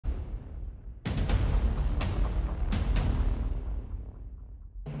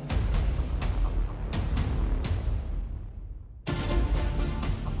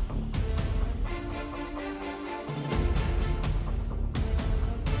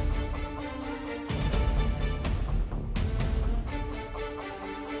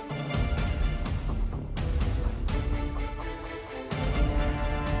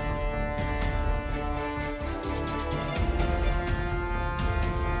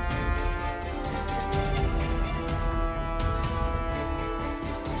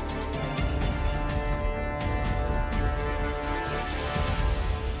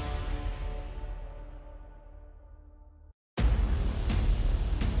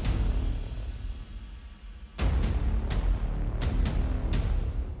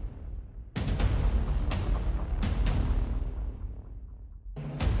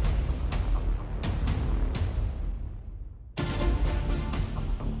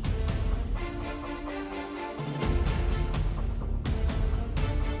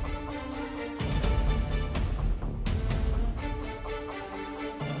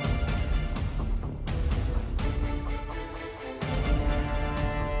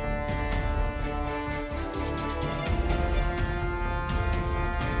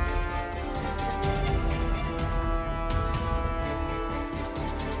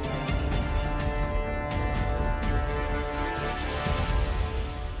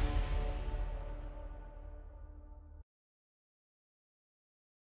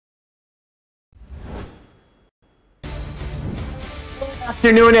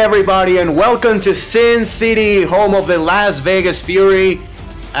Afternoon, everybody, and welcome to Sin City, home of the Las Vegas Fury,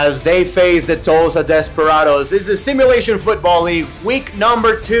 as they face the Tulsa Desperados. This is Simulation Football League, week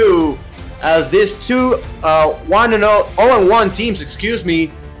number 2, as these two 0-1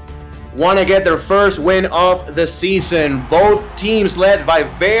 teams, want to get their first win of the season. Both teams led by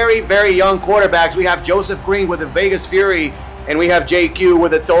very, very young quarterbacks. We have Joseph Green with the Vegas Fury, and we have JQ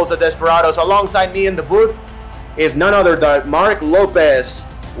with the Tulsa Desperados. Alongside me in the booth is none other than Mark Lopez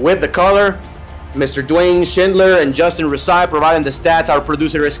with the color, Mr. Dwayne Schindler and Justin Rasai providing the stats. Our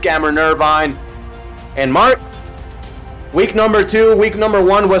producer is Cameron Irvine. And Mark, week number 2, week number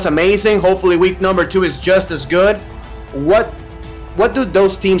 1 was amazing. Hopefully week number 2 is just as good. What do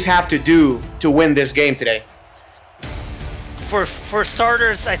those teams have to do to win this game today? For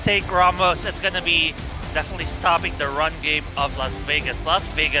starters, I think Ramos is going to be definitely stopping the run game of Las Vegas. Las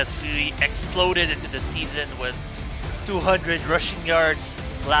Vegas really exploded into the season with 200 rushing yards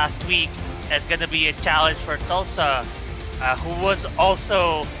last week. It's going to be a challenge for Tulsa, who was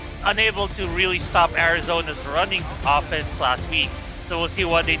also unable to really stop Arizona's running offense last week. So we'll see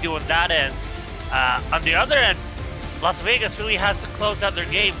what they do on that end. On the other end, Las Vegas really has to close out their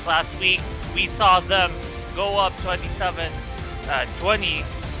games. Last week, we saw them go up 27-20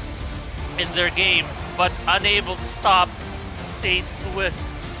 in their game, but unable to stop the St. Louis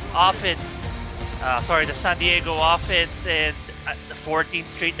offense, the San Diego offense, and 14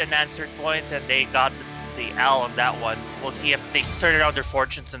 straight unanswered points, and they got the L on that one. We'll see if they turn around their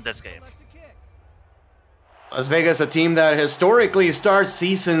fortunes in this game. Las Vegas, a team that historically starts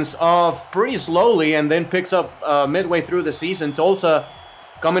seasons off pretty slowly and then picks up midway through the season. Tulsa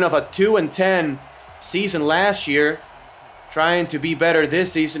coming off a 2-10 season last year, trying to be better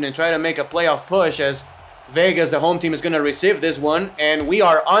this season and try to make a playoff push, as Vegas, the home team, is going to receive this one. And we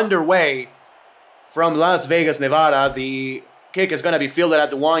are underway from Las Vegas, Nevada. The kick is going to be fielded at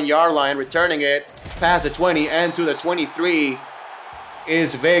the 1-yard line, returning it past the 20 and to the 23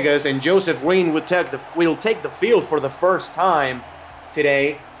 is Vegas. And Joseph Green will take the field for the first time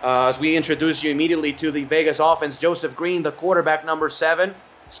today. As we introduce you immediately to the Vegas offense, Joseph Green, the quarterback, number 7.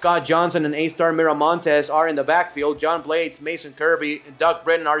 Scott Johnson and A-Star Miramontes are in the backfield. John Blades, Mason Kirby, and Doug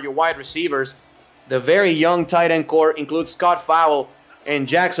Britton are your wide receivers. The very young tight end core includes Scott Fowle and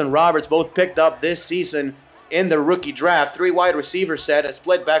Jackson Roberts, both picked up this season in the rookie draft. 3 wide receiver set, a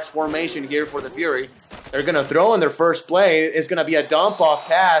split backs formation here for the Fury. They're going to throw in their first play. It's going to be a dump-off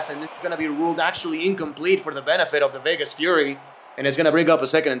pass, and it's going to be ruled actually incomplete for the benefit of the Vegas Fury, and it's going to bring up a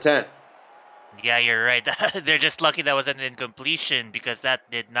 2nd and 10. Yeah, you're right. They're just lucky that was an incompletion, because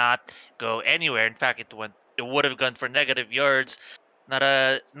that did not go anywhere. In fact, it would have gone for negative yards. Not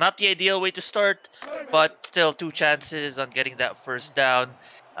the ideal way to start, but still 2 chances on getting that first down.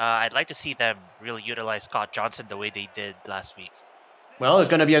 I'd like to see them really utilize Scott Johnson the way they did last week. Well, it's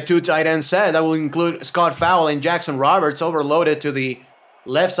going to be a 2 tight end set. That will include Scott Fowle and Jackson Roberts, overloaded to the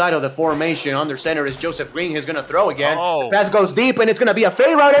left side of the formation. Under center is Joseph Green. He's going to throw again. The pass goes deep, and it's going to be a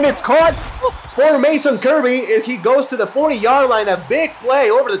fade route, and it's caught for Mason Kirby. He goes to the 40-yard line. A big play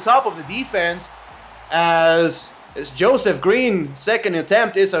over the top of the defense, as Joseph Green, 2nd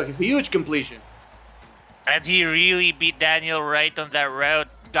attempt, is a huge completion. And he really beat Daniel Wright on that route,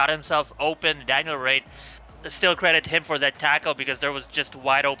 got himself open. Daniel Wright, still credit him for that tackle, because there was just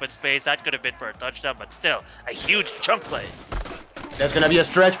wide open space. That could have been for a touchdown, but still a huge chunk play. That's going to be a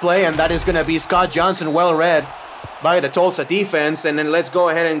stretch play, and that is going to be Scott Johnson, well read by the Tulsa defense. And then let's go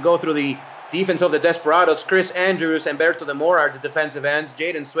ahead and go through the defense of the Desperados. Chris Andrews and Berto DeMora are the defensive ends.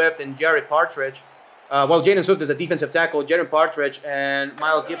 Jaden Swift and Jerry Partridge. Jaden Swift is a defensive tackle. Jerry Partridge and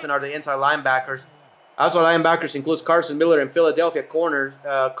Miles Gibson are the inside linebackers. Outside linebackers includes Carson Miller and Philadelphia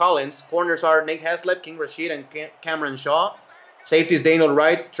Collins. Corners are Nate Haslett, King Rashid, and Cameron Shaw. Safeties Daniel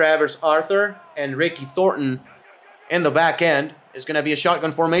Wright, Travers Arthur, and Ricky Thornton. In the back end is going to be a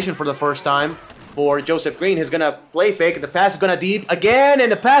shotgun formation for the first time for Joseph Green. He's going to play fake. The pass is going to deep again, and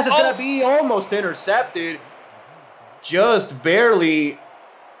the pass is going to be almost intercepted. Just barely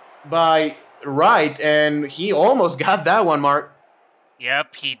by Wright, and he almost got that one, Mark.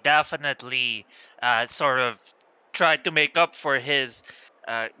 Yep, he definitely sort of tried to make up for his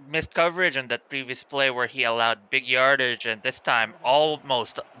missed coverage on that previous play where he allowed big yardage, and this time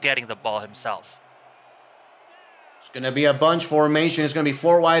almost getting the ball himself. It's going to be a bunch formation. It's going to be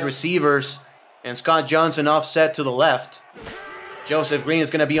 4 wide receivers, and Scott Johnson offset to the left. Joseph Green is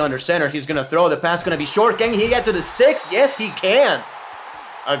going to be under center. He's going to throw. The pass going to be short. Can he get to the sticks? Yes, he can.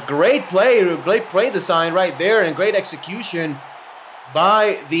 A great play design right there, and great execution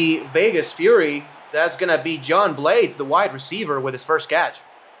by the Vegas Fury. That's going to be John Blades, the wide receiver, with his first catch.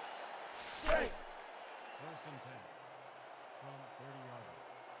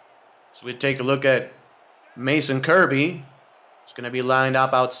 So we take a look at Mason Kirby. It's going to be lined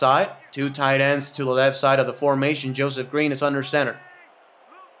up outside. 2 tight ends to the left side of the formation. Joseph Green is under center.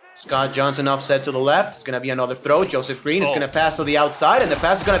 Scott Johnson offset to the left. It's going to be another throw. Joseph Green is going to pass to the outside, and the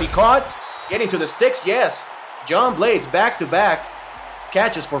pass is going to be caught. Getting to the sticks, yes. John Blades back-to-back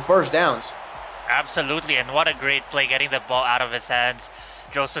catches for first downs. Absolutely, and what a great play getting the ball out of his hands.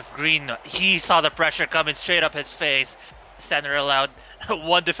 Joseph Green, he saw the pressure coming straight up his face. Center allowed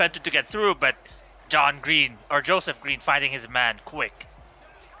one defender to get through, but Joseph Green finding his man quick.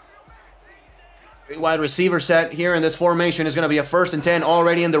 Wide receiver set here in this formation is going to be a 1st and 10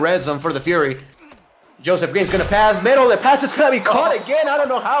 already in the red zone for the Fury. Joseph Green's going to pass middle. The pass is going to be caught again. I don't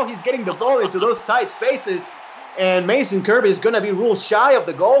know how he's getting the ball into those tight spaces. And Mason Kirby is going to be ruled shy of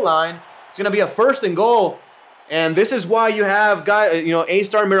the goal line. It's going to be a 1st and goal. And this is why you have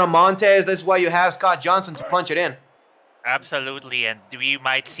A-Star Miramontes. This is why you have Scott Johnson to punch it in. Absolutely, and we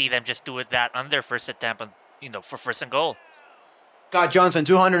might see them just do it that on their first attempt, for 1st and goal. Scott Johnson,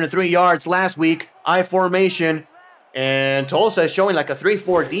 203 yards last week, I formation, and Tulsa is showing like a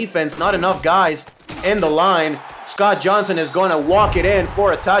 3-4 defense, not enough guys in the line. Scott Johnson is going to walk it in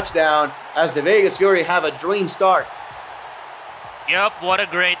for a touchdown as the Vegas Fury have a dream start. Yep, what a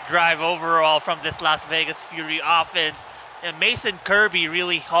great drive overall from this Las Vegas Fury offense. And Mason Kirby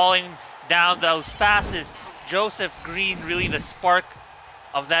really hauling down those passes. Joseph Green really the spark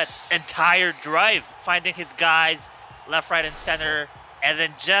of that entire drive, finding his guys left, right, and center, and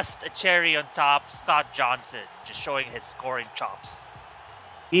then just a cherry on top, Scott Johnson, just showing his scoring chops.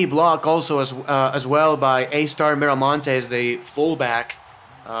 Key block also as well by A-Star Miramontes, the fullback,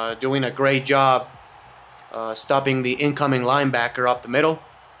 doing a great job stopping the incoming linebacker up the middle.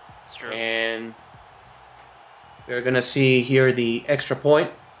 That's true. And we're going to see here the extra point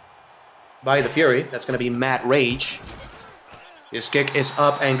by the Fury. That's going to be Matt Rage. His kick is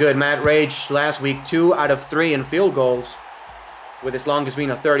up and good. Matt Rage last week 2 out of 3 in field goals, with his longest being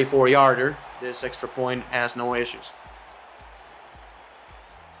a 34-yarder. This extra point has no issues.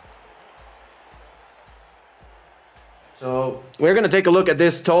 So we're going to take a look at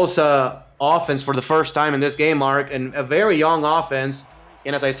this Tulsa offense for the first time in this game, Mark, and a very young offense.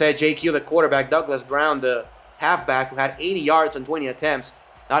 And as I said, JQ, the quarterback, Douglas Brown, the halfback, who had 80 yards on 20 attempts.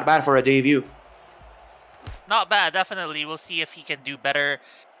 Not bad for a debut. Not bad, definitely. We'll see if he can do better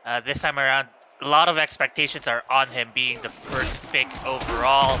this time around. A lot of expectations are on him being the first pick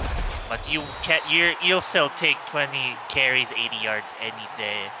overall, but you'll still take 20 carries, 80 yards any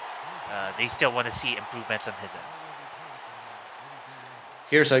day. They still want to see improvements on his end.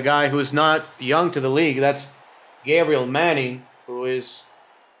 Here's a guy who's not young to the league. That's Gabriel Manning, who is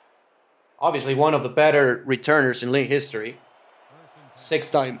obviously one of the better returners in league history.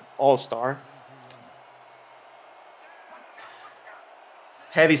 6-time All-Star.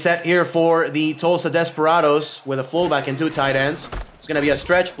 Heavy set here for the Tulsa Desperados with a fullback and 2 tight ends. It's going to be a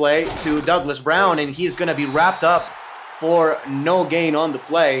stretch play to Douglas Brown, and he's going to be wrapped up for no gain on the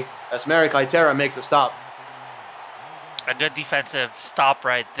play as Merrick Itera makes a stop. A good defensive stop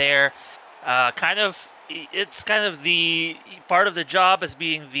right there. It's kind of the part of the job as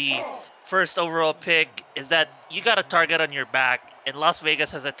being the first overall pick is that you got a target on your back, and Las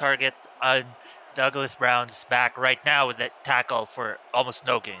Vegas has a target on Douglas Brown's back right now with that tackle for almost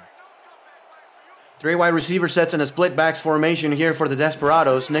no gain. 3 wide receiver sets in a split backs formation here for the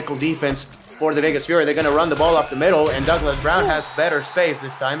Desperados. Nickel defense for the Vegas Fury. They're going to run the ball up the middle, and Douglas Brown has better space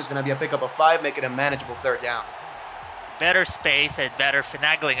this time. It's going to be a pickup of 5, making a manageable 3rd down. Better space and better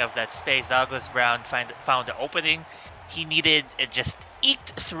finagling of that space. Douglas Brown found the opening he needed and just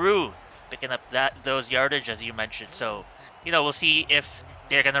eked through, picking up those yardage as you mentioned. So, we'll see if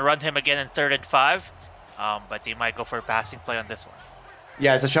they're going to run him again in 3rd and 5, but they might go for a passing play on this one.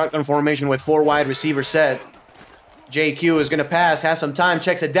 Yeah, it's a shotgun formation with 4 wide receiver set. JQ is going to pass, has some time,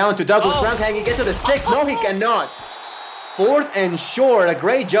 checks it down to Douglas Brown. Can he get to the sticks? No, he cannot. 4th and short. A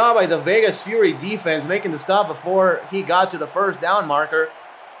great job by the Vegas Fury defense making the stop before he got to the 1st down marker.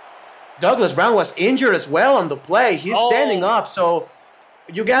 Douglas Brown was injured as well on the play. He's standing up, so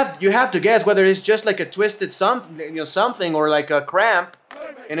you have to guess whether it's just like a twisted something or like a cramp,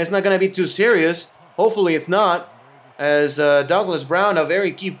 and it's not going to be too serious. Hopefully it's not, as Douglas Brown, a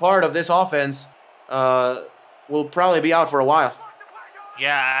very key part of this offense, will probably be out for a while.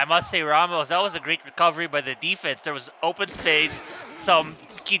 Yeah, I must say, Ramos, that was a great recovery by the defense. There was open space. Some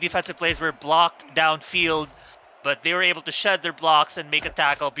key defensive plays were blocked downfield, but they were able to shed their blocks and make a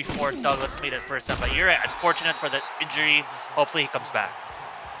tackle before Douglas made it first time. But you're right, unfortunate for the injury. Hopefully he comes back.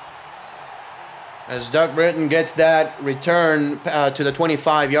 As Doug Britton gets that return to the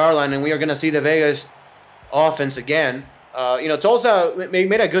 25-yard line, and we are going to see the Vegas offense again. You know, Tulsa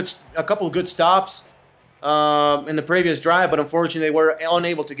made a couple of good stops in the previous drive, but unfortunately they were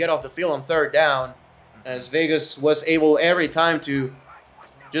unable to get off the field on third down, as Vegas was able every time to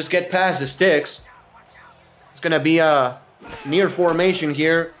just get past the sticks. It's going to be a near formation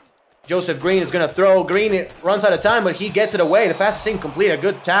here. Joseph Green is going to throw. Green runs out of time, but he gets it away. The pass is incomplete. A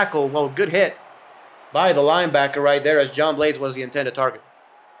good tackle, well, good hit by the linebacker right there, as John Blades was the intended target.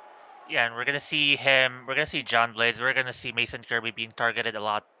 Yeah, and we're going to see John Blades. We're going to see Mason Kirby being targeted a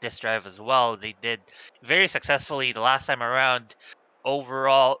lot this drive as well. They did very successfully the last time around.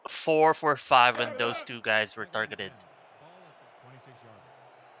 Overall, 4 for 5 when those two guys were targeted.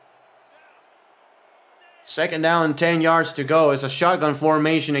 Second down, 10 yards to go. It's a shotgun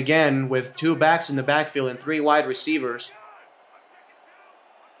formation again with 2 backs in the backfield and 3 wide receivers.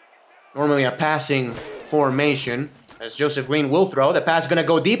 Normally a passing formation, as Joseph Green will throw. The pass is going to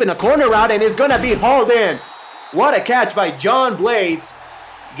go deep in the corner route and is going to be hauled in. What a catch by John Blades,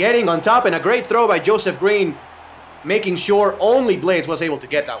 getting on top, and a great throw by Joseph Green, making sure only Blades was able to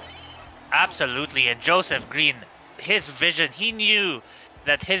get that one. Absolutely, and Joseph Green, his vision, he knew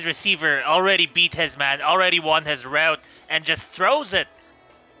that his receiver already beat his man, already won his route, and just throws it.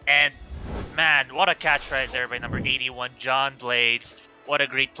 And man, what a catch right there by number 81, John Blades. What a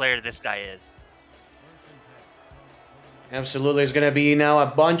great player this guy is. Absolutely. It's going to be now a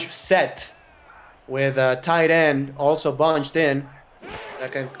bunch set with a tight end also bunched in.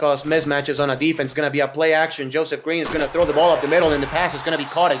 That can cause mismatches on a defense. It's going to be a play action. Joseph Green is going to throw the ball up the middle, and the pass is going to be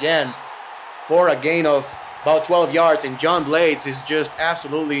caught again for a gain of about 12 yards. And John Blades is just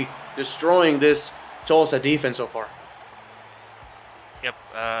absolutely destroying this Tulsa defense so far. Yep,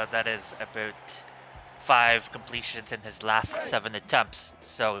 that is about 5 completions in his last 7 attempts.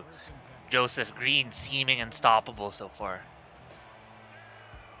 So Joseph Green seeming unstoppable so far.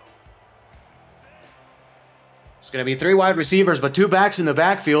 It's going to be 3 wide receivers, but 2 backs in the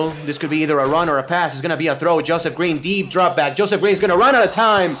backfield. This could be either a run or a pass. It's going to be a throw. Joseph Green, deep drop back. Joseph Green is going to run out of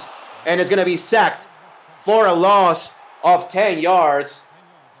time, and it's going to be sacked for a loss of 10 yards.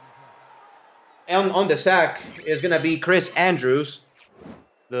 And on the sack is going to be Chris Andrews,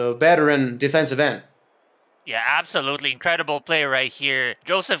 the veteran defensive end. Yeah, absolutely incredible play right here.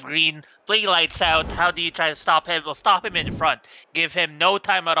 Joseph Green, play lights out. How do you try to stop him? Well, stop him in front. Give him no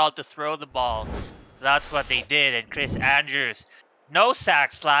time at all to throw the ball. That's what they did. And Chris Andrews, no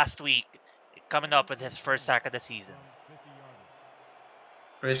sacks last week, coming up with his first sack of the season.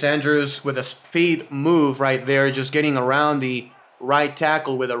 Chris Andrews with a speed move right there, just getting around the right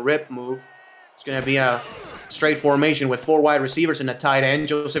tackle with a rip move. It's going to be a straight formation with 4 wide receivers and a tight end.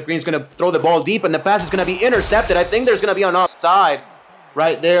 Joseph Green's going to throw the ball deep, and the pass is going to be intercepted. I think there's going to be an offside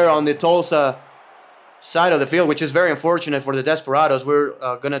right there on the Tulsa side of the field, which is very unfortunate for the Desperados. We're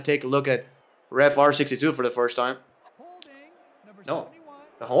going to take a look at Ref R62 for the first time. No,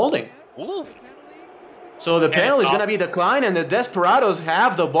 the holding. Ooh. So the penalty is going to be declined, and the Desperados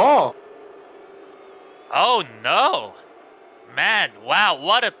have the ball. Oh, no. Man, wow,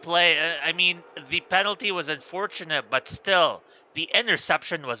 what a play. I mean, the penalty was unfortunate, but still, the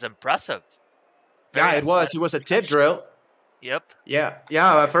interception was impressive. Yeah, it was. It was a tip drill. Yep. Yeah.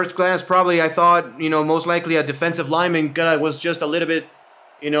 At first glance, probably I thought, most likely a defensive lineman was just a little bit,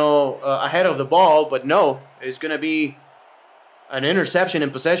 ahead of the ball. But no, it's going to be an interception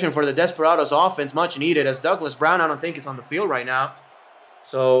in possession for the Desperados offense, much needed, as Douglas Brown, I don't think, is on the field right now.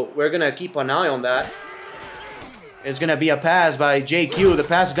 So we're going to keep an eye on that. It's going to be a pass by JQ. The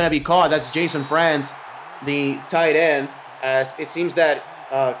pass is going to be caught. That's Jason France, the tight end, as it seems that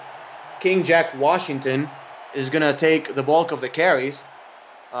King Jack Washington is going to take the bulk of the carries.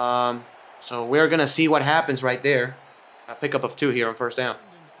 So we're going to see what happens right there. A pickup of 2 here on first down.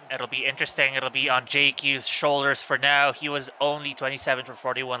 It'll be interesting. It'll be on JQ's shoulders for now. He was only 27 for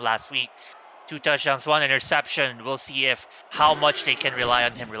 41 last week. 2 touchdowns, 1 interception. We'll see how much they can rely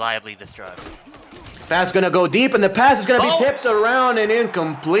on him reliably this drive. Pass is going to go deep, and the pass is going to be tipped around and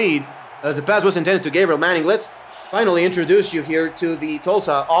incomplete, as the pass was intended to Gabriel Manning. Let's finally introduce you here to the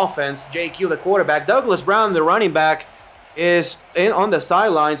Tulsa offense. JQ, the quarterback. Douglas Brown, the running back, is on the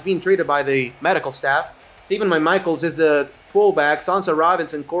sidelines being treated by the medical staff. Stephen McMichaels is the fullback. Sansa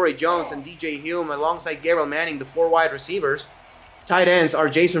Robinson, Corey Jones, and DJ Hume alongside Gabriel Manning, the 4 wide receivers. Tight ends are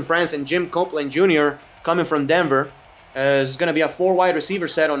Jason France and Jim Copeland Jr. coming from Denver. It's going to be a 4 wide receiver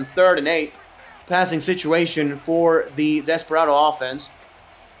set on 3rd and 8. Passing situation for the Desperado offense.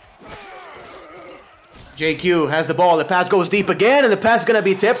 JQ has the ball. The pass goes deep again, and the pass is going to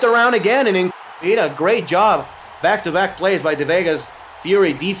be tipped around again. And he did a great job. Back-to-back plays by De Vega's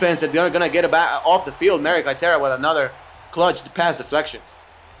Fury defense that they're going to get off the field. Merrick Itera with another clutch pass deflection.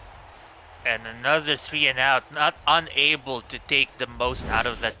 And another 3 and out, not unable to take the most out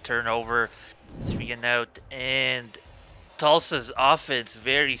of that turnover. 3 and out, and Tulsa's offense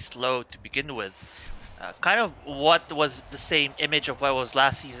very slow to begin with. Kind of what was the same image of what was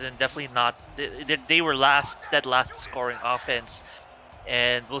last season. Definitely not. They were dead last scoring offense,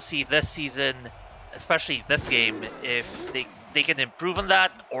 and we'll see this season, especially this game, if they can improve on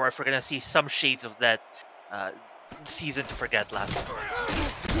that, or if we're gonna see some shades of that season to forget last year.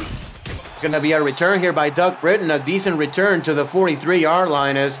 Gonna be a return here by Doug Britton, a decent return to the 43-yard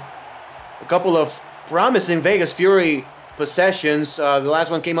line as a couple of promising Vegas Fury possessions. The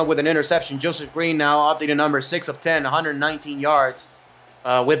last one came up with an interception. Joseph Green now up to number 6 of 10, 119 yards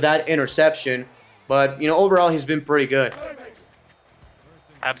with that interception. But, you know, overall he's been pretty good.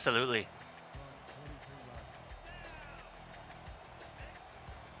 Absolutely.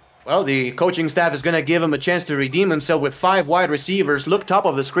 Well, the coaching staff is going to give him a chance to redeem himself with 5 wide receivers. Look top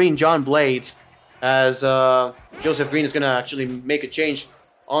of the screen, John Blades, as Joseph Green is going to actually make a change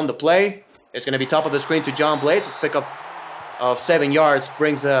on the play. It's going to be top of the screen to John Blades. His pickup of 7 yards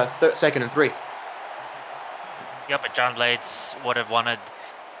brings a 2nd and 3. Yep, but John Blades would have wanted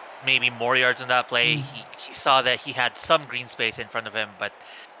maybe more yards on that play. He saw that he had some green space in front of him, but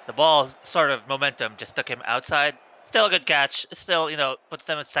the ball sort of momentum just took him outside. Still a good catch. Still, you know, puts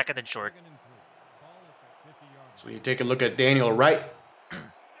them at 2nd and short. So you take a look at Daniel Wright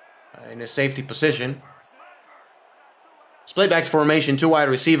in a safety position. Split backs formation, 2 wide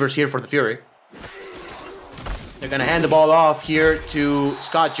receivers here for the Fury. They're going to hand the ball off here to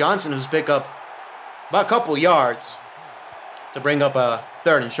Scott Johnson, who's picked up about a couple yards to bring up a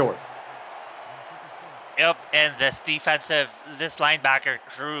 3rd and short. Yep, and this linebacker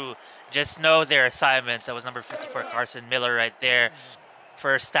crew just know their assignments. That was number 54, Carson Miller, right there.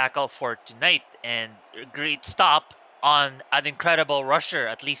 First tackle for tonight, and a great stop on an incredible rusher,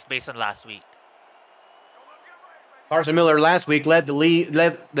 at least based on last week. Carson Miller last week led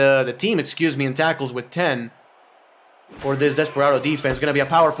the team, in tackles with 10 for this Desperado defense. Going to be a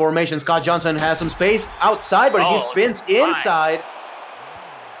power formation. Scott Johnson has some space outside, but he spins inside.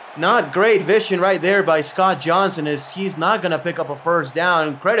 Not great vision right there by Scott Johnson, as he's not going to pick up a first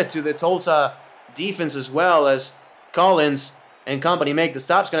down. Credit to the Tulsa defense as well, as Collins and company make the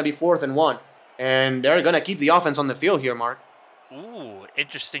stop. It's going to be 4th and 1. And they're going to keep the offense on the field here, Mark. Ooh,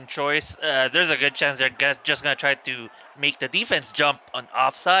 interesting choice. There's a good chance they're just going to try to make the defense jump on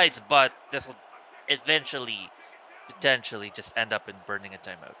offsides, but this will eventually, potentially, just end up in burning a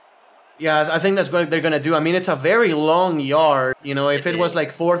timeout. Yeah, I think that's what they're going to do. I mean, it's a very long yard. You know, if it was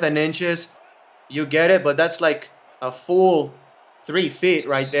like 4th and inches, you get it. But that's like a full 3 feet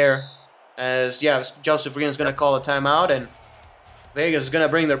right there. As, yeah, Joseph Green is going to call a timeout. And Vegas is going to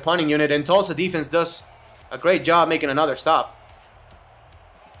bring their punting unit. And Tulsa defense does a great job making another stop.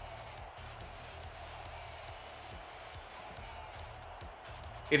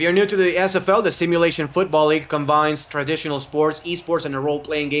 If you're new to the SFL, the Simulation Football League combines traditional sports, esports, and a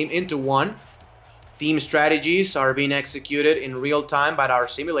role-playing game into one. Team strategies are being executed in real time by our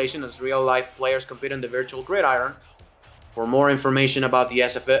simulation as real-life players compete on the virtual gridiron. For more information about the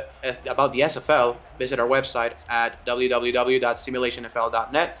SFL, visit our website at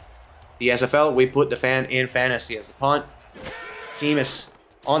www.simulationfl.net. The SFL, we put the fan in fantasy as the punt. Team is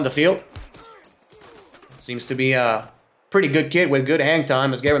on the field. Seems to be a pretty good kid with good hang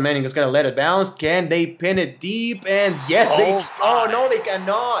time, as Gary Manning is going to let it bounce. Can they pin it deep? And yes, no, they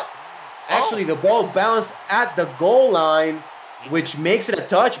cannot. Actually, the ball bounced at the goal line, which makes it a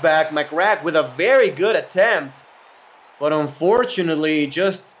touchback. McRack with a very good attempt, but unfortunately,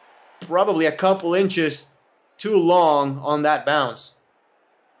 just probably a couple inches too long on that bounce.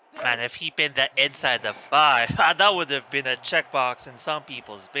 Man, if he pinned that inside the 5, that would have been a checkbox in some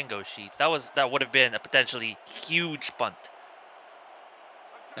people's bingo sheets. That would have been a potentially huge punt.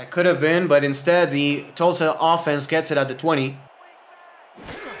 That could have been, but instead the Tulsa offense gets it at the 20.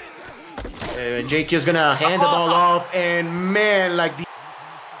 JQ is gonna hand the ball off, and man, like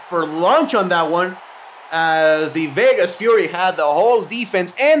for lunch on that one, as the Vegas Fury had the whole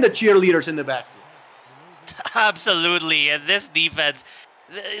defense and the cheerleaders in the backfield. Absolutely, and this defense.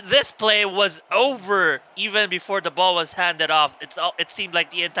 This play was over even before the ball was handed off. It seemed like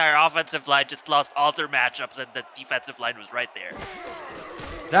the entire offensive line just lost all their matchups, and the defensive line was right there.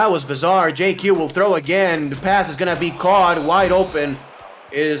 That was bizarre. JQ will throw again. The pass is going to be caught. Wide open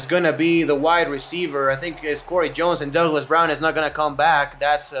is going to be the wide receiver. I think it's Corey Jones, and Douglas Brown is not going to come back.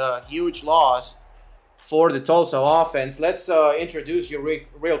 That's a huge loss for the Tulsa offense. Let's introduce you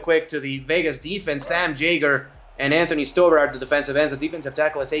real quick to the Vegas defense. Sam Jager and Anthony Stover are the defensive ends. The defensive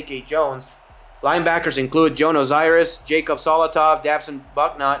tackle is A.K. Jones. Linebackers include Joan Osiris, Jacob Solotov, Dabson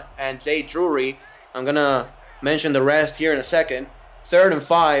Bucknott, and Jay Drury. I'm going to mention the rest here in a second. 3rd and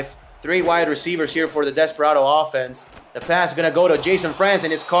 5. 3 wide receivers here for the Desperado offense. The pass is going to go to Jason France,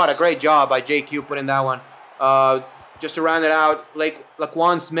 and it's caught. A great job by JQ putting that one. Just to round it out,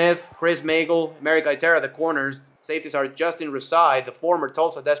 Laquan Smith, Chris Magel, Mary Gaitera, the corners. Safeties are Justin Reside, the former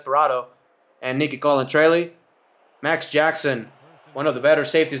Tulsa Desperado, and Nicky Colantrelli. Max Jackson, one of the better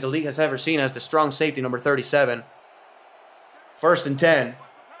safeties the league has ever seen, as the strong safety, number 37. 1st and 10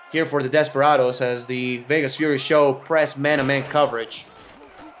 here for the Desperados as the Vegas Fury show press man-to-man coverage.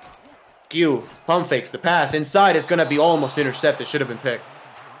 Q, pump fakes the pass. Inside is going to be almost intercepted. Should have been picked.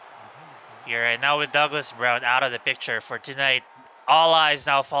 Here, and now with Douglas Brown out of the picture for tonight, all eyes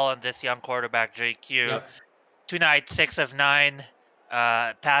now fall on this young quarterback, JQ. Yep. Tonight, 6 of 9,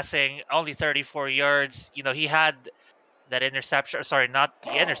 passing, only 34 yards. You know, he had that interception. Sorry, not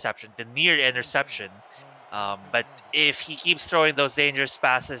the interception, the near interception. But if he keeps throwing those dangerous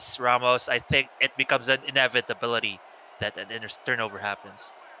passes, Ramos, I think it becomes an inevitability that an turnover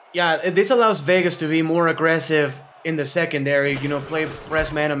happens. Yeah, this allows Vegas to be more aggressive in the secondary, play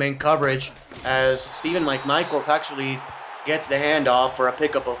press man-to-man coverage, as Stephen McMichaels actually gets the handoff for a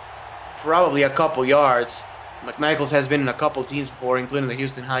pickup of probably a couple yards. McMichaels has been in a couple teams before, including the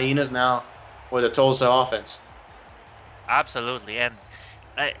Houston Hyenas, now for the Tulsa offense. Absolutely, and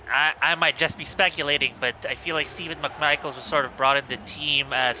I might just be speculating, but I feel like Stephen McMichaels was sort of brought in the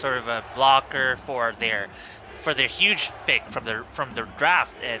team as sort of a blocker for their huge pick from the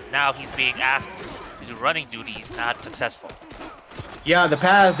draft, and now he's being asked to do running duty, not successful. Yeah, the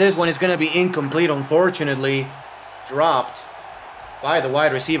pass, this one is going to be incomplete, unfortunately. Dropped by the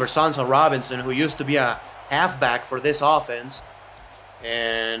wide receiver, Sansa Robinson, who used to be a halfback for this offense.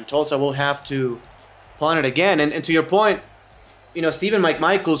 And Tulsa will have to punt it again. And to your point, Stephen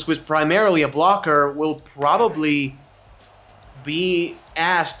McMichaels, who's primarily a blocker, will probably be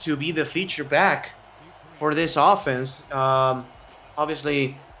asked to be the feature back for this offense.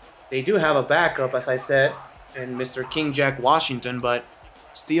 Obviously, they do have a backup, as I said, in Mr. King Jack Washington, but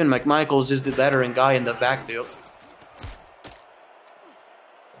Stephen McMichaels is the veteran guy in the backfield.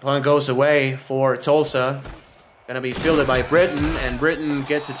 Punt goes away for Tulsa. Going to be fielded by Britton, and Britton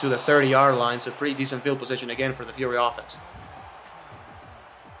gets it to the 30-yard line, so pretty decent field position again for the Fury offense.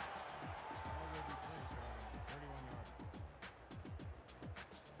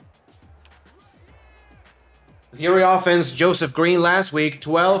 The Fury offense, Joseph Green last week,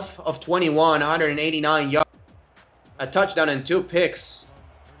 12 of 21, 189 yards. A touchdown and 2 picks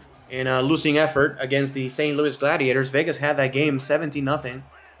in a losing effort against the St. Louis Gladiators. Vegas had that game 17-0.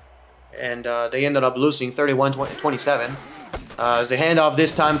 And they ended up losing 31-27. As the handoff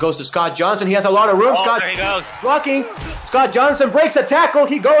this time goes to Scott Johnson. He has a lot of room. Scott, there he goes. Blocking. Scott Johnson breaks a tackle.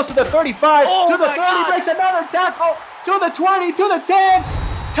 He goes to the 35, to the 30, breaks another tackle, to the 20, to the 10.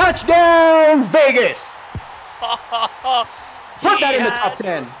 Touchdown, Vegas. Put that in the top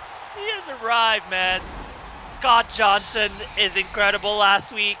 10. He has arrived, man. Scott Johnson is incredible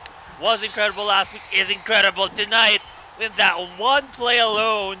last week. Was incredible last week. Is incredible tonight. With that one play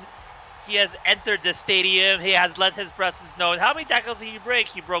alone, he has entered the stadium. He has let his presence known. How many tackles did he break?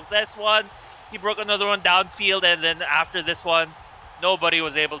 He broke this one. He broke another one downfield. And then after this one, nobody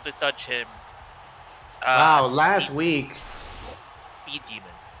was able to touch him. Wow, last week, Speed Demon.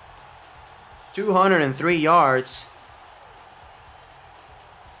 203 yards.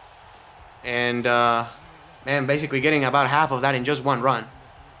 And, man, basically getting about half of that in just one run.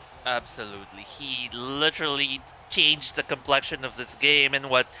 Absolutely. He literally changed the complexion of this game in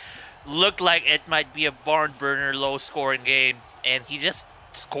what looked like it might be a barn burner, low-scoring game. And he just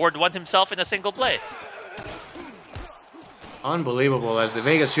scored one himself in a single play. Unbelievable, as the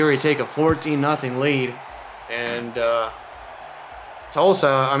Vegas Fury take a 14-0 lead. And Tulsa,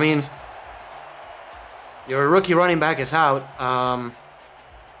 I mean, your rookie running back is out. I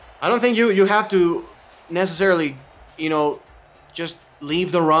don't think you have to necessarily, just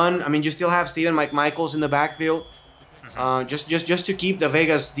leave the run. I mean, you still have Stephen McMichaels in the backfield. Just to keep the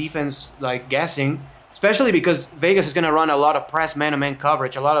Vegas defense guessing, especially because Vegas is going to run a lot of press man-to-man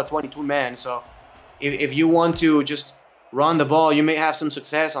coverage, a lot of 22 men. So if you want to just run the ball, you may have some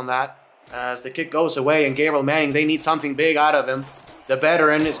success on that. As the kick goes away, and Gabriel Manning, they need something big out of him. The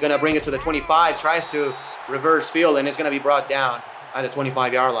veteran is going to bring it to the 25, tries to reverse field, and it's going to be brought down at the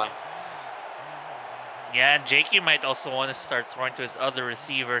 25-yard line. Yeah, and JQ might also want to start throwing to his other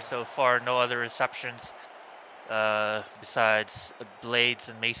receiver. So far, no other receptions besides Blades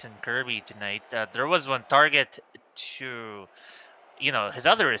and Mason Kirby tonight. There was one target to, his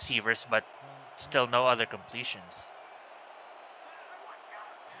other receivers, but still no other completions.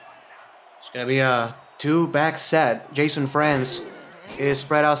 It's going to be a 2-back set. Jason Franz is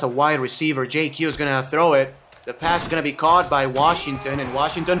spread out as a wide receiver. JQ is going to throw it. The pass is going to be caught by Washington, and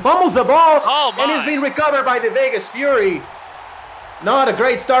Washington fumbles the ball. Oh, my. And is being recovered by the Vegas Fury. Not a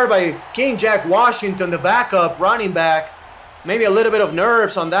great start by King Jack Washington, the backup running back. Maybe a little bit of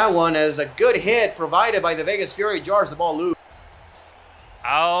nerves on that one, as a good hit provided by the Vegas Fury jars the ball loose.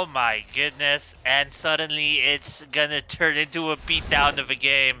 Oh my goodness, and suddenly it's gonna turn into a beatdown of a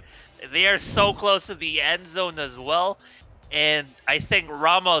game. They are so close to the end zone as well, and I think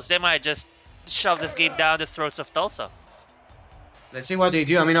Ramos, they might just shove this game down the throats of Tulsa. Let's see what they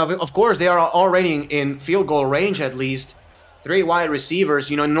do. I mean, of course, they are already in field goal range at least. 3 wide receivers.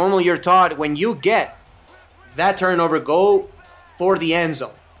 You know, normally you're taught when you get that turnover, go for the end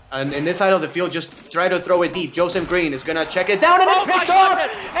zone. And in this side of the field, just try to throw it deep. Joseph Green is going to check it down, and it's picked off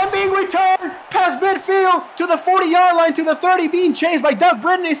and being returned past midfield to the 40-yard line, to the 30, being chased by Doug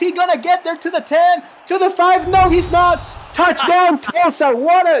Britton. Is he going to get there to the 10, to the 5? No, he's not. Touchdown, Tulsa.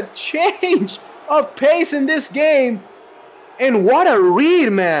 What a change of pace in this game. And what a read,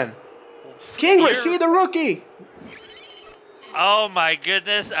 man. King Rashid, the rookie. Oh my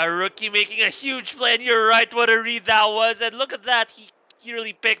goodness, a rookie making a huge play, and you're right, what a read that was. And look at that, he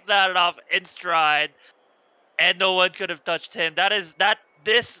really picked that off in stride, and no one could have touched him.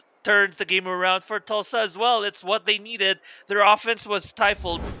 This turns the game around for Tulsa as well. It's what they needed. Their offense was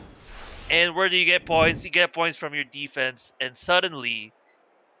stifled, and where do you get points? You get points from your defense, and suddenly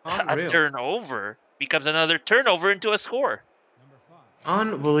a turnover becomes another turnover into a score.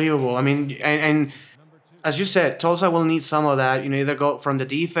 Unbelievable. I mean, and as you said, Tulsa will need some of that. You know, either go from the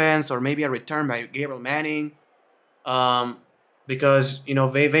defense or maybe a return by Gabriel Manning. Because, you know,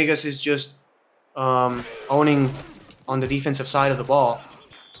 Vegas is just owning on the defensive side of the ball.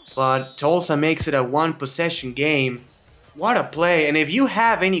 But Tulsa makes it a one-possession game. What a play. And if you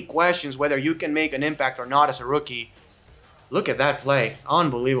have any questions whether you can make an impact or not as a rookie, look at that play.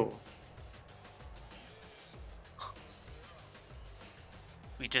 Unbelievable.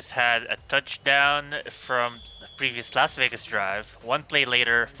 We just had a touchdown from the previous Las Vegas drive. 1 play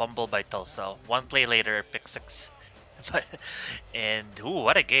later, fumble by Tulsa. 1 play later, pick 6. And, ooh,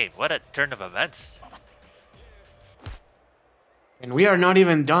 what a game. What a turn of events. And we are not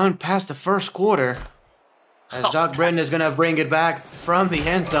even done past the first quarter. As Doug Britton is going to bring it back from the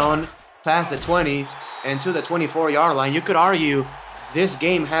end zone, past the 20, and to the 24-yard line. You could argue this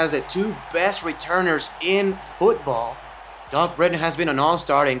game has the 2 best returners in football. Doug Britton has been an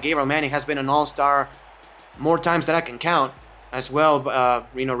all-star, and Gabriel Manning has been an all-star more times than I can count as well,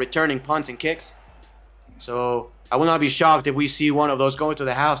 you know, returning punts and kicks. So I will not be shocked if we see one of those going to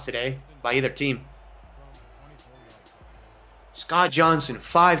the house today by either team. Scott Johnson,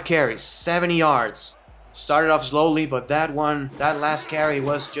 5 carries, 70 yards. Started off slowly, but that last carry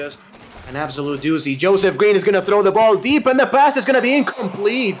was just an absolute doozy. Joseph Green is going to throw the ball deep, and the pass is going to be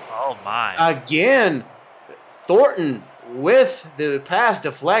incomplete. Oh, my. Again, Thornton with the pass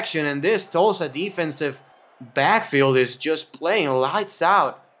deflection, and this Tulsa defensive backfield is just playing lights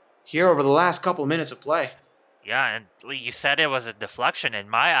out here over the last couple minutes of play. Yeah, and you said it was a deflection. In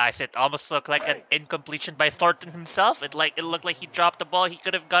my eyes, it almost looked like an incompletion by Thornton himself. It looked like he dropped the ball. He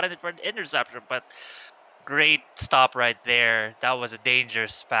could have gotten it for an interception, but great stop right there. That was a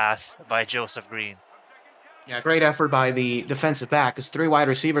dangerous pass by Joseph Green. Yeah, great effort by the defensive back. It's 3 wide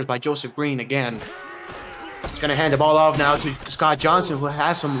receivers by Joseph Green again. He's going to hand the ball off now to Scott Johnson, who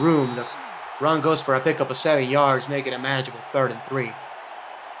has some room. The run goes for a pickup of 7 yards, making a manageable 3rd and 3.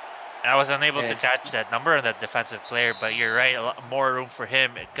 I was unable to catch that number on that defensive player, but you're right, a lot more room for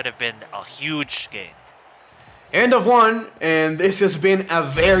him. It could have been a huge game. End of 1, and this has been a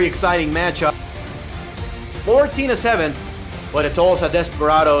very exciting matchup. 14-7, but the Tulsa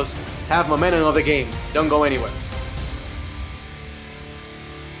Desperados have momentum of the game. Don't go anywhere.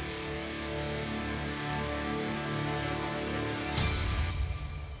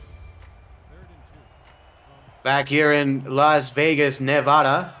 Back here in Las Vegas,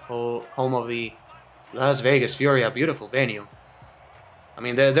 Nevada, home of the Las Vegas Fury, a beautiful venue. I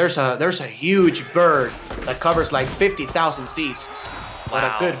mean, there's a huge bird that covers like 50,000 seats. What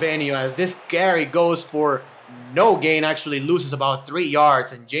a good venue, as this Gary goes for no gain, actually loses about 3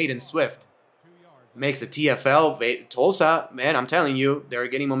 yards, and Jaden Swift makes the TFL. Tulsa, man, I'm telling you, they're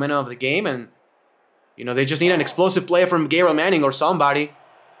getting momentum of the game, and you know, they just need an explosive play from Gabriel Manning or somebody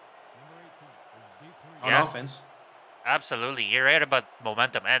on offense. Absolutely, you're right about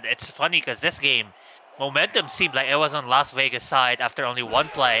momentum, and it's funny because this game, momentum seemed like it was on Las Vegas' side after only 1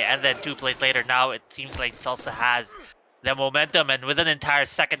 play, and then 2 plays later, now it seems like Tulsa has the momentum, and with an entire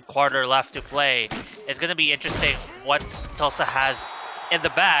second quarter left to play, it's going to be interesting what Tulsa has in the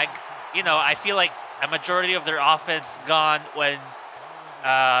bag you know, I feel like a majority of their offense gone when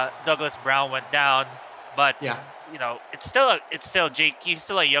Douglas Brown went down, but Yeah. you know, it's still Jake. He's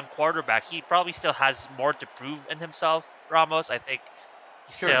still a young quarterback. He probably still has more to prove in himself. Ramos, I think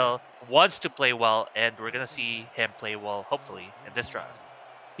he Sure. still wants to play well, and we're gonna see him play well, hopefully, in this drive.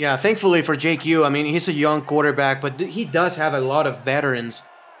 Yeah, thankfully for JQ, I mean, he's a young quarterback, but he does have a lot of veterans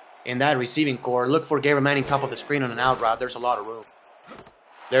in that receiving core. Look for Gabriel Manning top of the screen on an out route. There's a lot of room.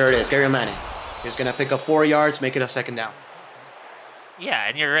 There it is, Gabriel Manning. He's going to pick up 4 yards, make it a second down. Yeah,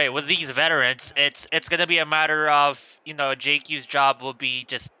 and you're right. With these veterans, it's gonna be a matter of, you know, JQ's job will be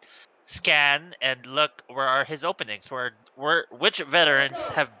just scan and look where are his openings, which veterans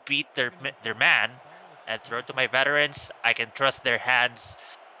have beat their man, and throw to my veterans. I can trust their hands,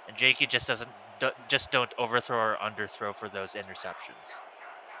 and JQ just don't overthrow or underthrow for those interceptions.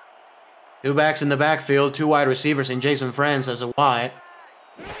 2 backs in the backfield, 2 wide receivers, and Jason Franz as a wide.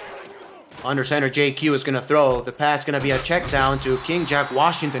 Under center, JQ is going to throw. The pass going to be a check down to King Jack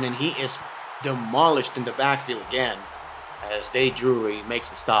Washington, and he is demolished in the backfield again as Dave Drury makes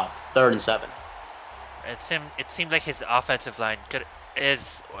the stop. 3rd and 7. It seemed like his offensive line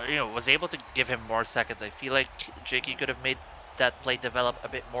was able to give him more seconds. I feel like JQ could have made that play develop a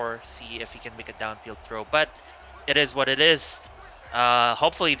bit more, see if he can make a downfield throw. But it is what it is.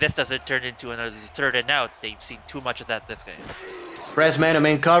 Hopefully this doesn't turn into another 3rd and out. They've seen too much of that this game. Press man and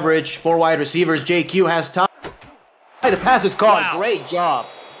man coverage, 4 wide receivers. JQ has time. The pass is caught. Wow. Great job.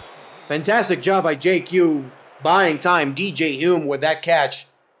 Fantastic job by JQ buying time. DJ Hume with that catch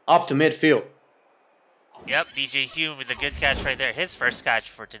up to midfield. Yep, DJ Hume with a good catch right there. His first catch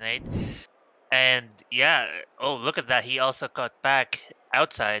for tonight. And yeah, oh, look at that. He also cut back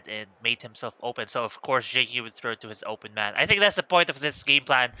outside and made himself open. So, of course, JQ would throw to his open man. I think that's the point of this game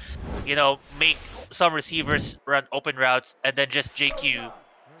plan. You know, make some receivers run open routes and then just JQ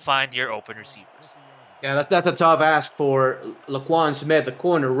find your open receivers. Yeah, that's a tough ask for Laquan Smith, the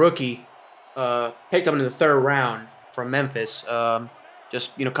corner rookie. Picked up in the 3rd round from Memphis.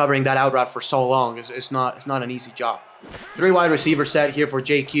 Just, you know, covering that out route for so long. It's not an easy job. 3 wide receiver set here for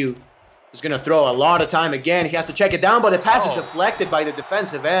JQ. He's going to throw a lot of time again. He has to check it down, but the pass is deflected by the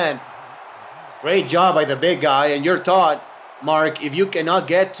defensive end. Great job by the big guy. And you're taught, Mark, if you cannot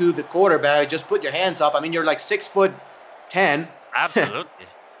get to the quarterback, just put your hands up. I mean, you're like 6'10". Absolutely.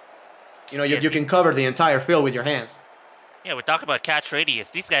 You know, you can cover the entire field with your hands. Yeah, we're talking about catch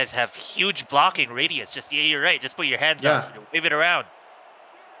radius. These guys have huge blocking radius. Just, yeah, you're right. Just put your hands up. Wave it around.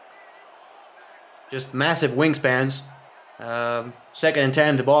 Just massive wingspans. 2nd and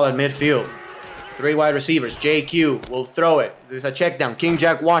 10, the ball at midfield. 3 wide receivers. JQ will throw it. There's a check down. King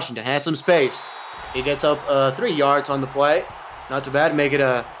Jack Washington has some space. He gets up 3 yards on the play. Not too bad. Make it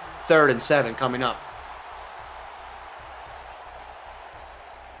a 3rd and 7 coming up.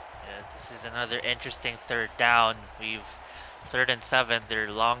 Yeah, this is another interesting 3rd down. 3rd and 7.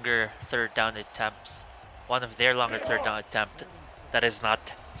 Their longer 3rd down attempts. One of their longer 3rd down attempt. That is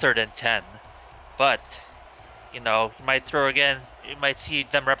not 3rd and 10. But, you know, you might throw again. You might see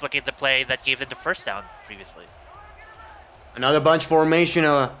them replicate the play that gave them the 1st down previously. Another bunch formation,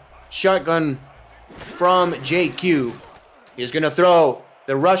 a shotgun from JQ. He's going to throw.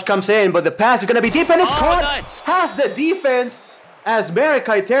 The rush comes in, but the pass is going to be deep, and it's caught nice. past the defense as Merrick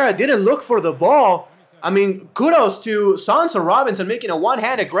Kaitera didn't look for the ball. I mean, kudos to Sansa Robinson making a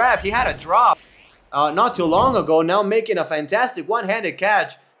one-handed grab. He had a drop not too long ago, now making a fantastic one-handed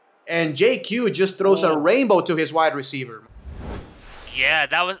catch. And JQ just throws a rainbow to his wide receiver. Yeah,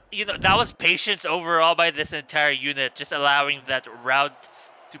 that was patience overall by this entire unit, just allowing that route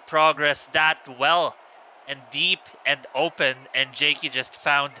to progress that well and deep and open, and JQ just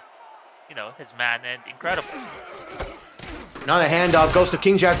found, you know, his man, and incredible. Another handoff goes to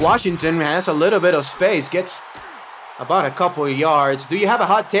King Jack Washington, has a little bit of space, gets about a couple of yards. Do you have a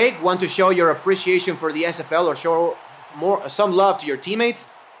hot take? Want to show your appreciation for the SFL or show some love to your teammates?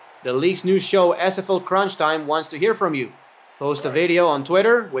 The league's new show, SFL Crunch Time, wants to hear from you. Post a video on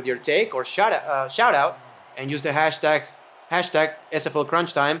Twitter with your take or shout out and use the hashtag SFL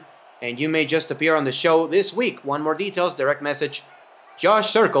Crunch Time, and you may just appear on the show this week. Want more details? Direct message Josh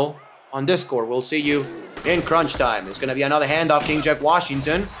Circle on Discord. We'll see you in Crunch Time. It's going to be another handoff. King Jack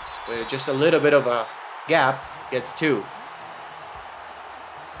Washington with just a little bit of a gap gets 2.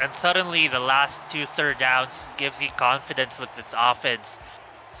 And suddenly the last 2 3rd downs gives you confidence with this offense,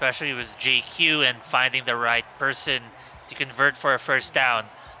 especially with JQ and finding the right person to convert for a 1st down.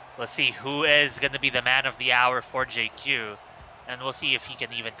 Let's see who is going to be the man of the hour for JQ, and we'll see if he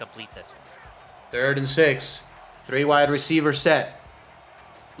can even complete this one. 3rd and 6. 3 wide receiver set.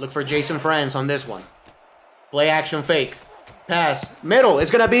 Look for Jason Franz on this one. Play action fake. Pass. Middle is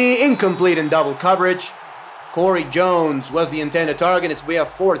going to be incomplete in double coverage. Corey Jones was the intended target. We have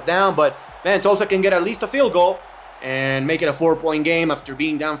 4th down, but man, Tulsa can get at least a field goal and make it a 4-point game after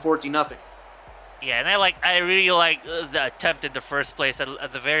being down 14-0. Yeah, and I really like the attempt in the first place.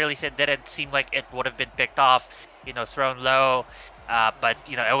 At the very least, it didn't seem like it would have been picked off, thrown low. But,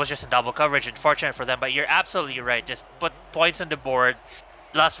 it was just a double coverage. Unfortunate for them. But you're absolutely right. Just put points on the board.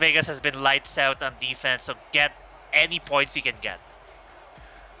 Las Vegas has been lights out on defense, so get any points you can get.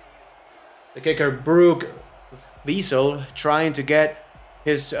 The kicker, Brooke Wiesel, trying to get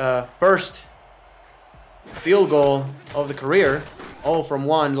his first field goal of the career. 0 from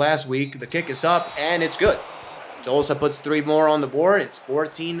 1 last week. The kick is up, and it's good. Tulsa puts 3 more on the board. It's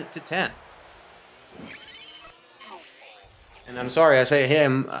 14-10. And I'm sorry, I say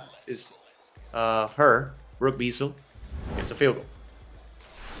him. Is her, Brooke Wiesel. It's a field goal.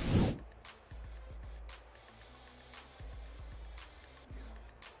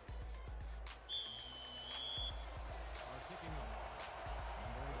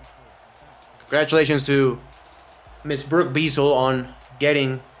 Congratulations to Miss Brooke Wiesel on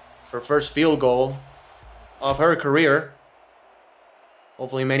getting her first field goal of her career.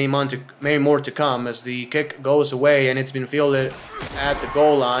 Hopefully many more to come as the kick goes away and it's been fielded at the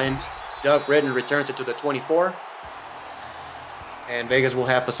goal line. Doug Britton returns it to the 24. And Vegas will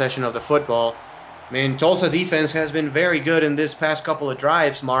have possession of the football. I mean, Tulsa defense has been very good in this past couple of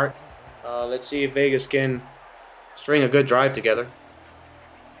drives, Mark. Let's see if Vegas can string a good drive together.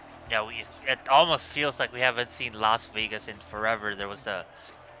 Yeah, it almost feels like we haven't seen Las Vegas in forever. There was the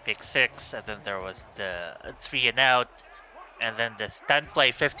pick 6, and then there was the 3 and out, and then the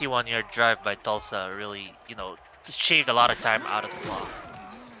 10-play 51-yard drive by Tulsa really, shaved a lot of time out of the clock.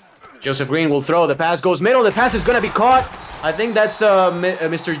 Joseph Green will throw. The pass goes middle. The pass is going to be caught. I think that's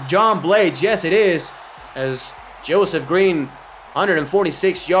Mr. John Blades. Yes, it is. As Joseph Green,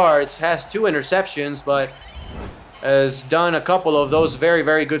 146 yards, has 2 interceptions, but has done a couple of those very,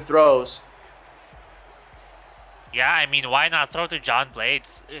 very good throws. Yeah, I mean, why not throw to John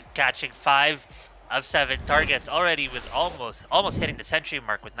Blades, catching 5 of 7 targets already with almost hitting the century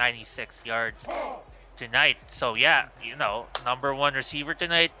mark with 96 yards tonight. So yeah, number 1 receiver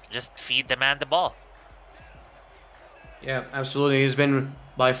tonight, just feed the man the ball. Yeah, absolutely. He's been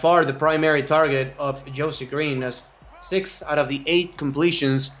by far the primary target of Josie Green, as 6 out of the 8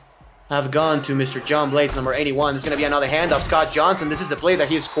 completions have gone to Mr. John Blades, number 81. There's going to be another handoff. Scott Johnson, this is the play that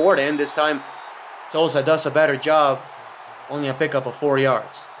he scored in. This time, Tulsa does a better job. Only a pickup of 4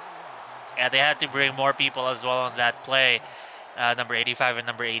 yards. Yeah, they had to bring more people as well on that play. Number 85 and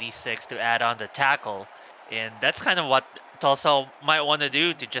number 86 to add on the tackle. And that's kind of what Tulsa might want to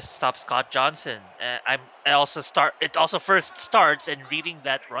do to just stop Scott Johnson. It also first starts in reading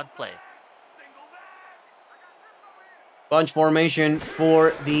that run play. Bunch formation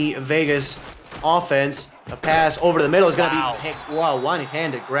for the Vegas offense. A pass over the middle is going to be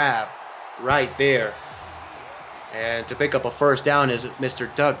one-handed grab right there. And to pick up a first down is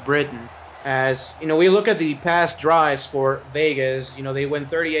Mr. Doug Britton. As, we look at the past drives for Vegas, they went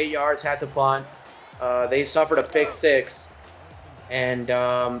 38 yards, had to punt. They suffered a pick 6. And,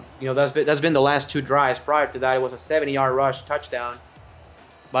 that's been the last 2 drives. Prior to that, it was a 70-yard rush touchdown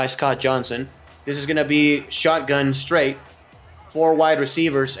by Scott Johnson. This is going to be shotgun straight. 4 wide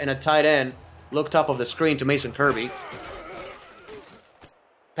receivers and a tight end. Look top of the screen to Mason Kirby.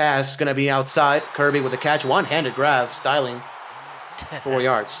 Pass is going to be outside. Kirby with the catch. One-handed grab. Styling. 4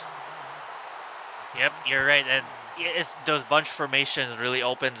 yards. Yep, you're right. And those bunch formations really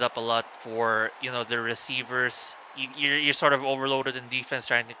opens up a lot for, the receivers. You're sort of overloaded in defense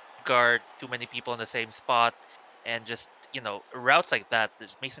trying to guard too many people in the same spot. And just, routes like that,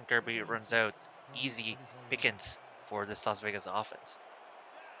 Mason Kirby runs out easy pickings for this Las Vegas offense.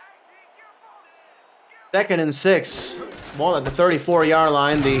 2nd and 6. Ball at the 34-yard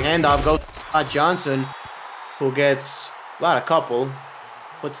line. The handoff goes to Scott Johnson, who gets a couple.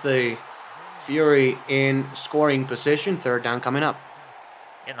 Puts the Fury in scoring position. 3rd down coming up.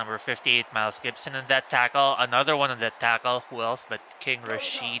 Yeah, number 58, Miles Gibson in that tackle. Another one on that tackle. Who else but King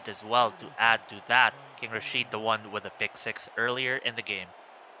Rashid as well to add to that. King Rashid, the one with the pick 6 earlier in the game.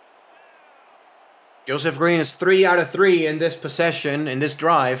 Joseph Green is 3 out of 3 in this possession, in this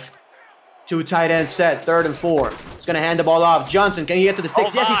drive. 2 tight ends set, 3rd and 4. He's going to hand the ball off. Johnson, can he get to the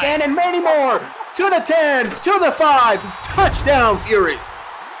sticks? Yes, he can, and many more. To the 10, to the 5. Touchdown, Fury.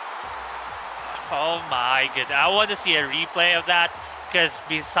 Oh my goodness. I want to see a replay of that, because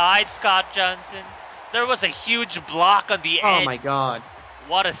besides Scott Johnson, there was a huge block on the edge. Oh my God.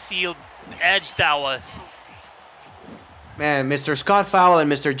 What a sealed edge that was. Man, Mr. Scott Fowle and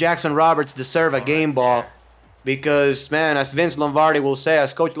Mr. Jackson Roberts deserve a game ball. because, man, as Vince Lombardi will say,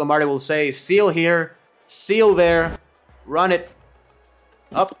 as Coach Lombardi will say, seal here, seal there, run it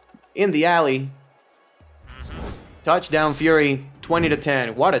up in the alley. Touchdown Fury,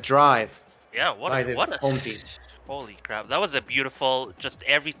 20-10. What a drive. Yeah, what a home team. Holy crap. That was a beautiful, just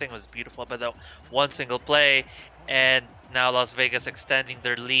everything was beautiful about that one single play. And now Las Vegas extending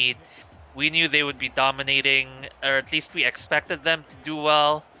their lead. We knew they would be dominating, or at least we expected them to do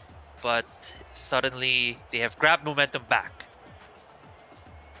well. But suddenly they have grabbed momentum back.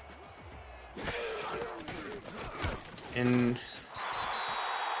 And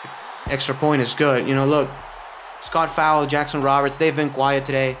extra point is good. You know, look, Scott Fowle, Jackson Roberts, they've been quiet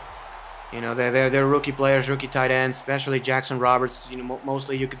today. You know, they're rookie players, rookie tight ends, especially Jackson Roberts. You know,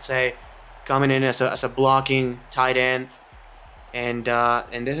 mostly you could say coming in as a blocking tight end, and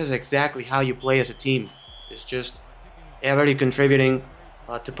this is exactly how you play as a team. It's just everybody contributing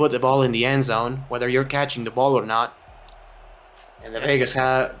to put the ball in the end zone, whether you're catching the ball or not. And the Vegas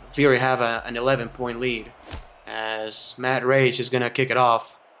Fury have an 11-point lead, as Matt Rage is gonna kick it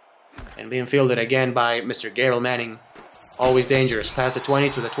off, and being fielded again by Mr. Gabriel Manning. Always dangerous. Past the 20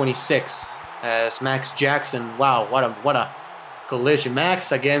 to the 26 as Max Jackson. Wow, what a collision.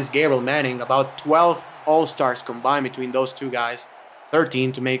 Max against Gabriel Manning. About 12 All-Stars combined between those two guys.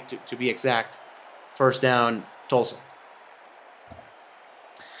 13 to be exact. First down, Tulsa.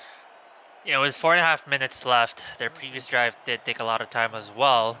 Yeah, with 4.5 minutes left, their previous drive did take a lot of time as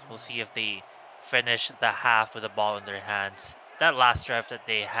well. We'll see if they finish the half with the ball in their hands. That last drive that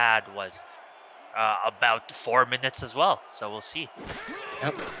they had was about 4 minutes as well, so we'll see.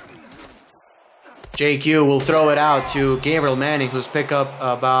 Yep. JQ will throw it out to Gabriel Manning, who's picked up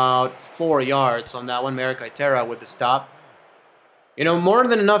about 4 yards on that one. Merrick Itera with the stop. You know, more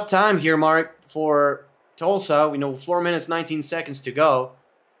than enough time here, Mark, for Tulsa. You know, 4 minutes, 19 seconds to go.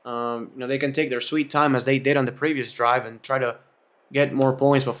 You know, they can take their sweet time as they did on the previous drive and try to get more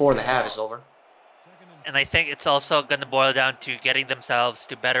points before the half is over. And I think it's also going to boil down to getting themselves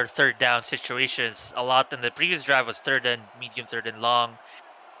to better third down situations. A lot in the previous drive was third and medium, third and long.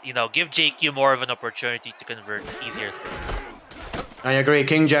 You know, give JQ more of an opportunity to convert easier throws. I agree.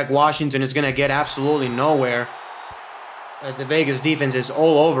 King Jack Washington is going to get absolutely nowhere as the Vegas defense is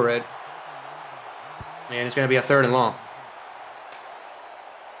all over it. And it's going to be a third and long.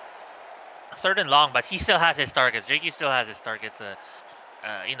 Third and long, but he still has his targets. JQ still has his targets.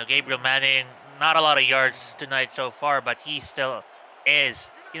 You know, Gabriel Manning, not a lot of yards tonight so far, but he still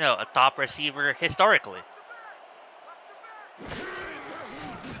is, you know, a top receiver historically.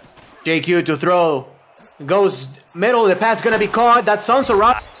 JQ to throw. Goes middle. The pass going to be caught. That Sonso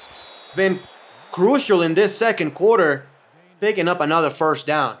Roberts been crucial in this second quarter, picking up another first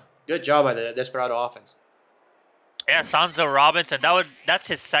down. Good job by the Desperado offense. Yeah, Sonso Robinson. That's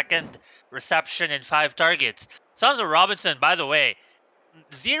his second reception and 5 targets. Sonso Robinson, by the way,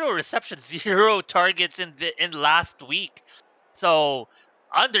 0 receptions, 0 targets in last week. So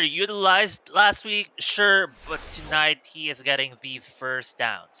underutilized last week, sure, but tonight he is getting these first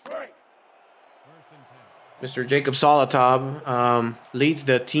downs. Mr. Jacob Solotob leads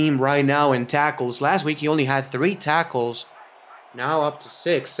the team right now in tackles. Last week he only had 3 tackles. Now up to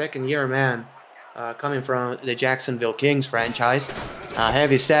 6. Second-year man coming from the Jacksonville Kings franchise.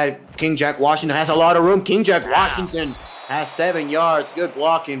 Heavy set. King Jack Washington has a lot of room. King Jack Washington has 7 yards. Good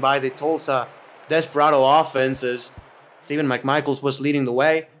blocking by the Tulsa Desperado offenses. Stephen McMichaels was leading the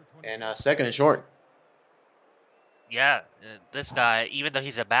way. And second and short. Yeah, this guy, even though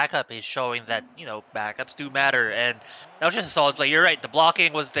he's a backup, is showing that, you know, backups do matter. And that was just a solid play. You're right. The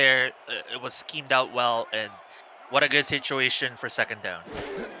blocking was there. It was schemed out well. And what a good situation for second down.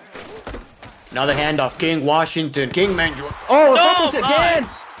 Another handoff. King Washington. King Manjo. Oh, fumbles again.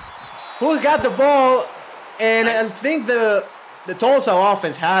 Who got the ball? And I think the Tulsa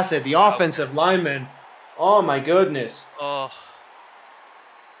offense has it. The offensive lineman. Oh, my goodness. Oh.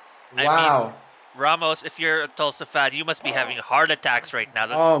 Wow. I mean, Ramos, if you're a Tulsa fan, you must be having heart attacks right now.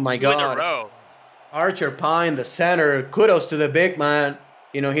 That's oh, my 2 in God. a row. Archer Pine, the center. Kudos to the big man.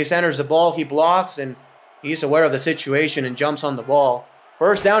 You know, he centers the ball. He blocks, and he's aware of the situation and jumps on the ball.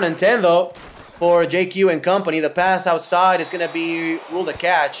 First down and 10, though, for JQ and company. The pass outside is going to be ruled a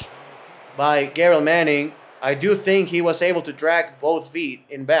catch by Gabriel Manning. I do think he was able to drag both feet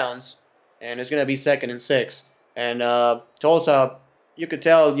in bounds, and it's going to be second and 6. And Tulsa, you could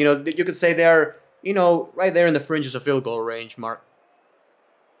tell, you know, you could say they're, you know, right there in the fringes of field goal range, Mark.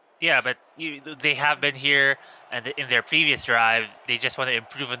 Yeah, but they have been here, and in their previous drive, they just want to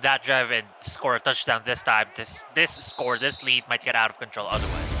improve on that drive and score a touchdown this time. This lead might get out of control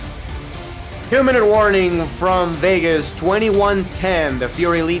otherwise. 2-minute warning from Vegas, 21-10. The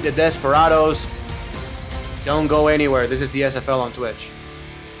Fury lead the Desperados. Don't go anywhere. This is the SFL on Twitch.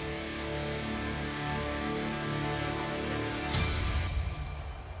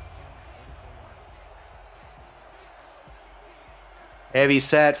 Heavy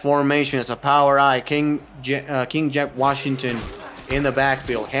set formation as a power eye. King Jack Washington in the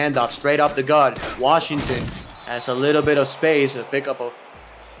backfield. Handoff straight up the gut. Washington has a little bit of space. A pickup of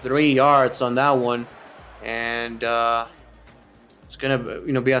 3 yards on that one. And it's going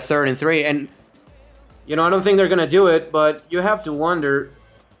to be a 3rd and 3. And, I don't think they're going to do it. But you have to wonder,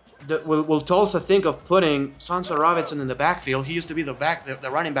 will Tulsa think of putting Sansa Robinson in the backfield? He used to be the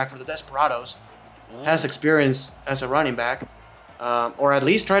running back for the Desperados. Has experience as a running back. Or at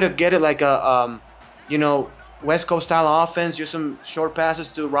least try to get it like a, West Coast style offense. Use some short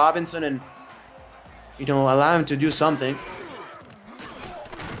passes to Robinson and, allow him to do something.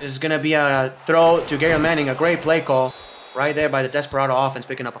 This is going to be a throw to Gabriel Manning. A great play call right there by the Desperado offense,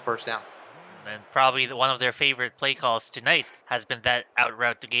 picking up a 1st down. And probably one of their favorite play calls tonight has been that out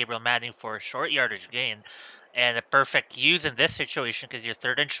route to Gabriel Manning for a short yardage gain. And a perfect use in this situation because you're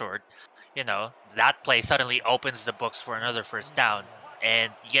 3rd and short. That play suddenly opens the books for another 1st down.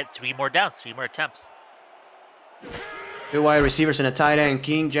 And you get 3 more downs, 3 more attempts. 2 wide receivers and a tight end.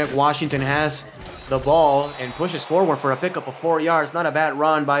 King Jack Washington has the ball and pushes forward for a pickup of 4 yards. Not a bad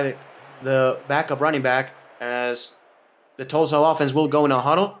run by the backup running back as the Tulsa offense will go in a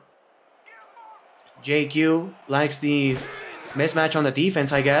huddle. JQ likes the mismatch on the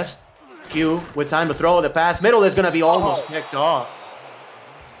defense, I guess. Q with time to throw. The pass middle is going to be almost picked off.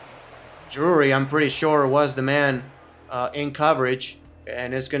 Drury, I'm pretty sure, was the man in coverage.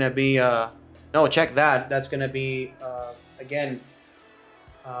 And it's going to be... no, check that. That's going to be, again,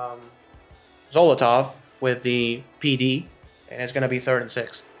 Zolotov with the PD. And it's going to be 3rd and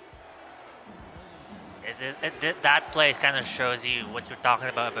 6. That play kind of shows you what you're talking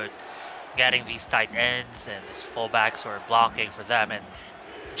about getting these tight ends and these fullbacks who are blocking for them. And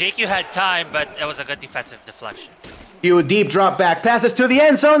JQ had time, but it was a good defensive deflection. Q deep drop back, passes to the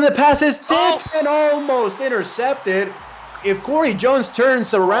end zone. The pass is tipped and almost intercepted. If Corey Jones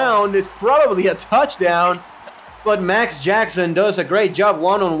turns around, it's probably a touchdown. But Max Jackson does a great job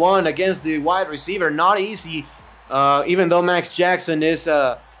one-on-one against the wide receiver. Not easy, even though Max Jackson is,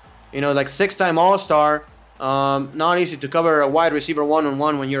 like 6-time All-Star. Not easy to cover a wide receiver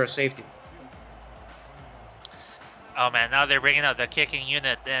one-on-one when you're a safety. Oh man, now they're bringing out the kicking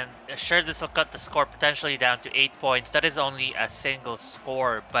unit, and sure, this will cut the score potentially down to 8 points. That is only a single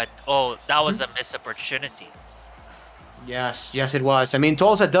score, but that was a missed opportunity. Yes, it was. I mean,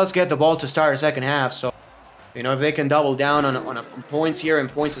 Tulsa does get the ball to start the 2nd half, so if they can double down on points here and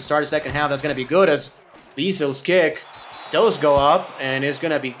points to start the 2nd half, that's going to be good. As Beasel's kick does go up, and it's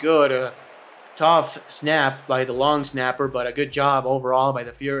going to be good. Tough snap by the long snapper, but a good job overall by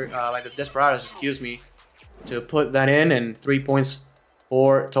the Desperados, to put that in, and 3 points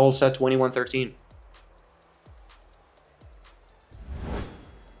for Tulsa, 21-13.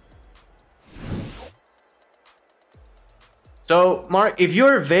 So, Mark, if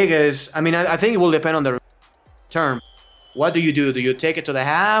you're Vegas, I mean, I think it will depend on the term. What do? Do you take it to the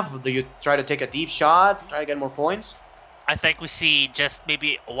half? Do you try to take a deep shot, try to get more points? I think we see just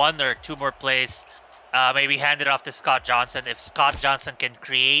maybe 1 or 2 more plays. Maybe hand it off to Scott Johnson. If Scott Johnson can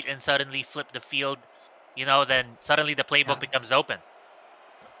create and suddenly flip the field, then suddenly the playbook becomes open.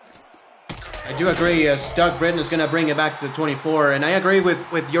 I do agree. Doug Britton is going to bring it back to the 24. And I agree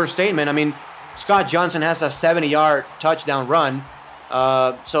with your statement. I mean, Scott Johnson has a 70-yard touchdown run.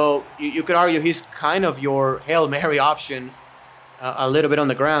 So you could argue he's kind of your Hail Mary option a little bit on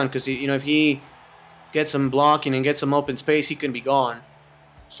the ground. Because, if he gets some blocking and gets some open space, he can be gone.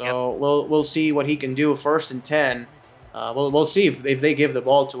 So we'll see what he can do. 1st and 10. We'll see if they give the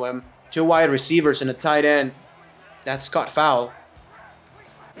ball to him. 2 wide receivers and a tight end. That's Scott Fowl.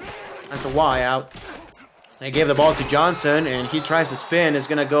 That's a Y out. They gave the ball to Johnson, and he tries to spin. Is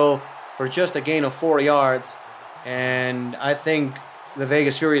going to go for just a gain of 4 yards. And I think the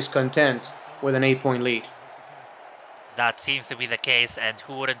Vegas Fury is content with an 8-point lead. That seems to be the case, and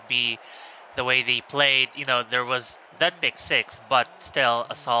who wouldn't be the way they played? There was that pick 6, but still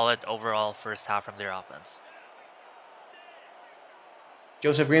a solid overall 1st half from their offense.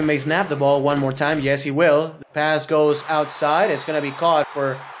 Joseph Green may snap the ball one more time. Yes, he will. The pass goes outside. It's going to be caught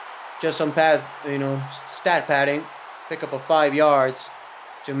for just some stat padding. Pick up of 5 yards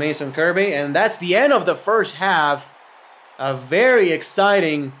to Mason Kirby. And that's the end of the 1st half. A very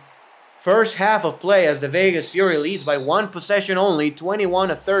exciting 1st half of play as the Vegas Fury leads by 1 possession only,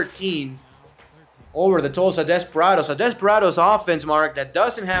 21-13 over the Tulsa Desperados. A Desperados offense, Mark, that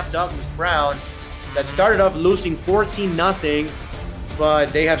doesn't have Douglas Brown, that started off losing 14-0.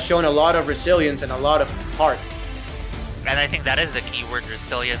 but they have shown a lot of resilience and a lot of heart. And I think that is the key word,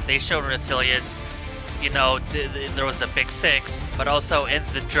 resilience. They showed resilience. You know, there was a pick 6, but also in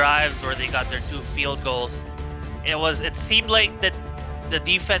the drives where they got their 2 field goals, it seemed like that the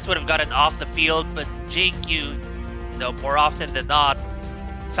defense would have gotten off the field, but JQ, you know, more often than not,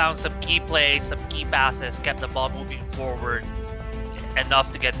 found some key plays, some key passes, kept the ball moving forward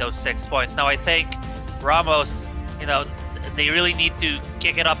enough to get those 6 points. Now I think Ramos, you know, they really need to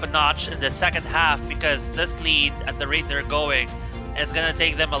kick it up a notch in the second half, because this lead, at the rate they're going, it's going to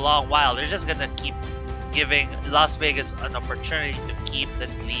take them a long while. They're just going to keep giving Las Vegas an opportunity to keep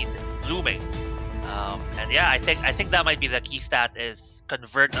this lead looming. And yeah, I think that might be the key stat, is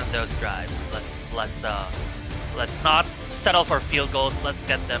convert on those drives. Let's not settle for field goals. Let's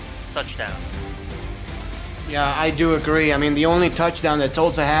get them touchdowns. Yeah, I do agree. I mean, the only touchdown that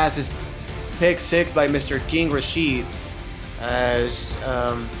Tulsa has is pick 6 by Mr. King Rashid. As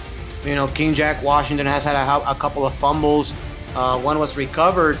you know, King Jack Washington has had a couple of fumbles. One was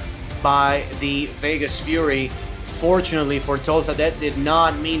recovered by the Vegas Fury. Fortunately for Tulsa, that did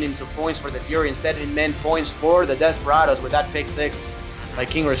not mean into points for the Fury. Instead, it meant points for the Desperados with that pick 6 by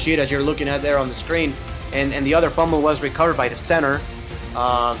King Rashid, as you're looking at there on the screen. And the other fumble was recovered by the center.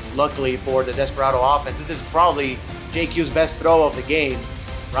 Luckily for the Desperado offense, this is probably JQ's best throw of the game,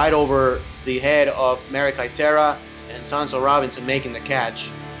 right over the head of Merrick Itera and Sanso Robinson making the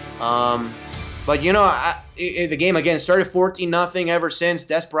catch. But you know, the game again started 14-0 ever since.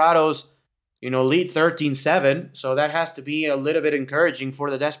 Desperados, you know, lead 13-7, so that has to be a little bit encouraging for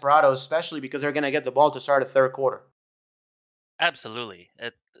the Desperados, especially because they're going to get the ball to start a third quarter. Absolutely.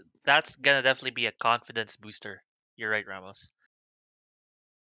 That's going to definitely be a confidence booster. You're right, Ramos.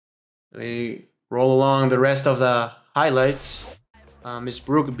 They roll along the rest of the highlights. Ms.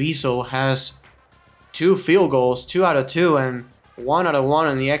 Brooke Biesel has 2 field goals, 2 out of 2, and 1 out of 1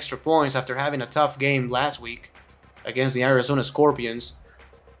 in the extra points after having a tough game last week against the Arizona Scorpions.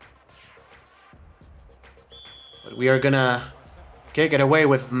 But we are gonna kick it away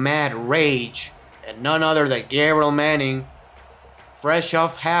with mad rage, and none other than Gabriel Manning, fresh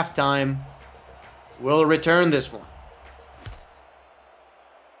off halftime, will return this one.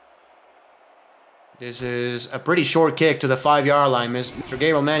 This is a pretty short kick to the 5-yard line. Mr.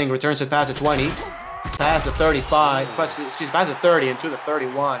 Gabriel Manning returns it past the 20, past the 35, past the 30 and to the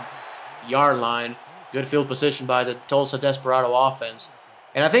 31-yard line. Good field position by the Tulsa Desperado offense.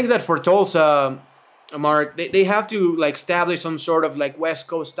 And I think that for Tulsa, Mark, they have to like establish some sort of like West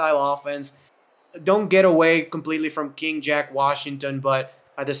Coast style offense. Don't get away completely from King Jack Washington, but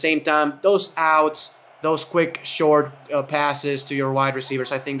at the same time, those outs, those quick short passes to your wide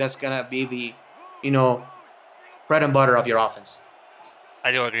receivers, I think that's gonna be the, you know, bread and butter of your offense.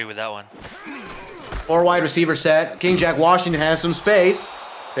 I do agree with that one. 4 wide receiver set. King Jack Washington has some space,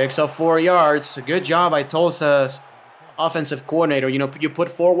 picks up 4 yards. A good job by Tulsa's offensive coordinator. You know, you put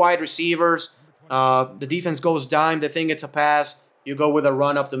 4 wide receivers. The defense goes dime. They think it's a pass. You go with a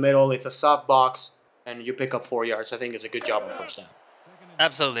run up the middle. It's a soft box, and you pick up 4 yards. I think it's a good job on first down.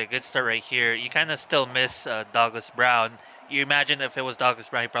 Absolutely, good start right here. You kind of still miss Douglas Brown. You imagine if it was Douglas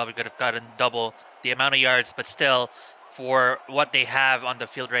Brown, he probably could have gotten double the amount of yards, but still, for what they have on the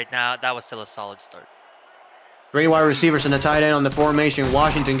field right now, that was still a solid start. 3 wide receivers and a tight end on the formation.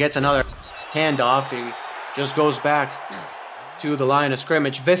 Washington gets another handoff. He just goes back to the line of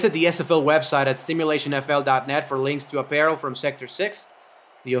scrimmage. Visit the SFL website at simulationfl.net for links to apparel from Sector 6,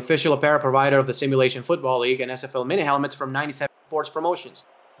 the official apparel provider of the Simulation Football League, and SFL mini helmets from 97 Sports Promotions.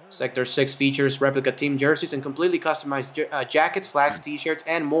 Sector 6 features replica team jerseys and completely customized jackets, flags, t-shirts,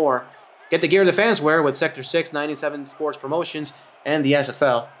 and more. Get the gear the fans wear with Sector 6, 97 Sports Promotions, and the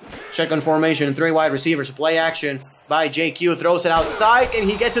SFL. Shotgun formation, 3 wide receivers. Play action by JQ. Throws it outside. Can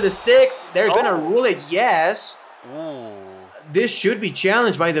he get to the sticks? They're going to rule it yes. Ooh. This should be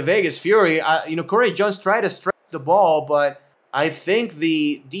challenged by the Vegas Fury. You know, Corey Jones tried to stretch the ball, but I think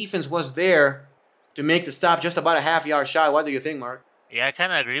the defense was there to make the stop just about a half-yard shy. What do you think, Mark? Yeah, I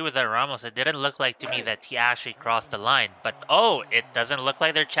kind of agree with that, Ramos. It didn't look like to me that he actually crossed the line. But, oh, it doesn't look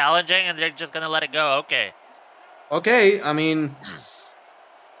like they're challenging and they're just going to let it go. Okay. Okay, I mean,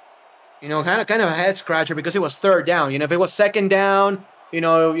 you know, kind of a head-scratcher because it was third down. You know, if it was second down, Yeah.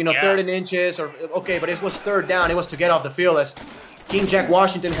 3rd and inches, or okay, but it was third down. It was to get off the field as King Jack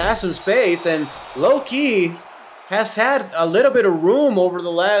Washington has some space and low-key has had a little bit of room over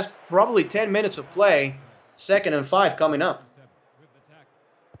the last probably 10 minutes of play. 2nd and 5 coming up.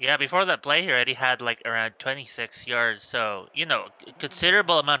 Yeah, before that play, he already had like around 26 yards. So, you know,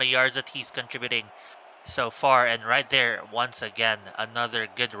 considerable amount of yards that he's contributing so far. And right there, once again, another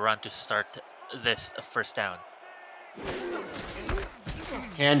good run to start this first down.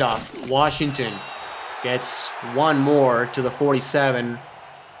 Handoff. Washington gets one more to the 47.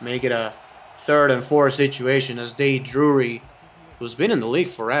 Make it a 3rd and 4 situation as Dave Drury, who's been in the league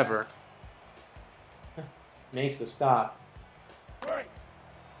forever, makes the stop.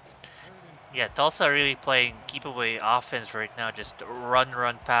 Yeah, Tulsa really playing keep away offense right now. Just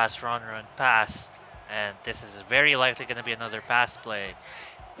run, pass, run, pass. And this is very likely going to be another pass play.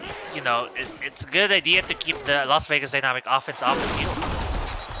 You know, it's a good idea to keep the Las Vegas Dynamic offense off the field.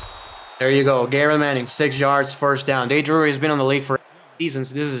 There you go. Gary Manning, 6 yards, 1st down. Dave Drury has been on the league for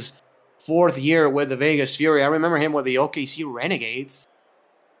seasons. This is 4th year with the Vegas Fury. I remember him with the OKC Renegades.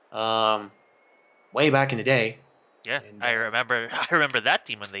 Way back in the day. Yeah, and, I remember that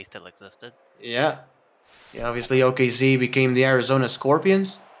team when they still existed. Yeah. Yeah, obviously OKC became the Arizona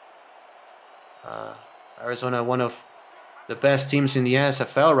Scorpions. Arizona, one of the best teams in the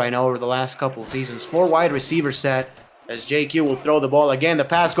SFL right now over the last couple of seasons. 4 wide receiver set as JQ will throw the ball again. The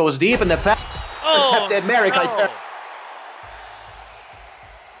pass goes deep and the pass intercepted Merrick. No.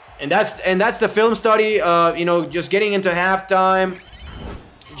 And that's the film study. You know, just getting into halftime.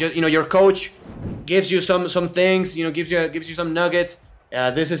 Just, you know, your coach gives you some things. You know, gives you some nuggets.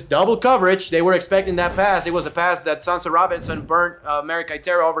 This is double coverage. They were expecting that pass. It was a pass that Sansa Robinson burnt Merrick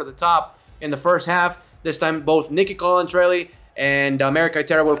Itera over the top in the first half. This time, both Nicky Colantrelli and Merrick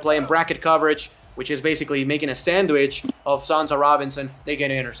Itera were playing bracket coverage, which is basically making a sandwich of Sansa Robinson. They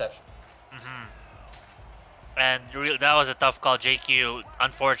get an interception. And that was a tough call. JQ,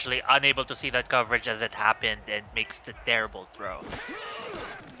 unfortunately, unable to see that coverage as it happened and makes the terrible throw.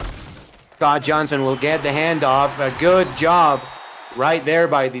 Scott Johnson will get the handoff. A good job right there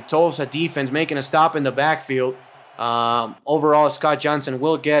by the Tulsa defense, making a stop in the backfield. Overall, Scott Johnson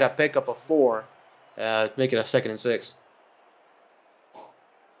will get a pickup of 4. Make it a 2nd and 6.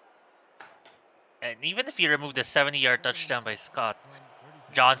 And even if you remove the 70-yard touchdown by Scott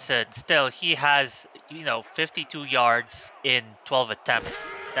Johnson, still he has, you know, 52 yards in 12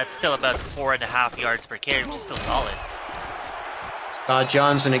 attempts. That's still about 4.5 yards per carry, which is still solid. Scott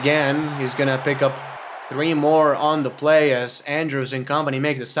Johnson again. He's gonna pick up 3 more on the play as Andrews and company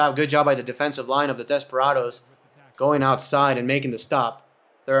make the stop. Good job by the defensive line of the Desperados, going outside and making the stop.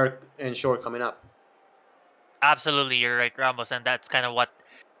 3rd and short coming up. Absolutely, you're right, Ramos, and that's kind of what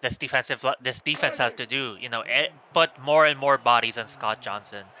this defense has to do. You know, put more and more bodies on Scott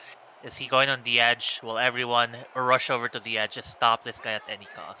Johnson. Is he going on the edge? Will everyone rush over to the edge? Just stop this guy at any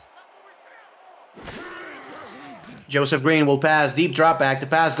cost. Joseph Green will pass, deep drop back. The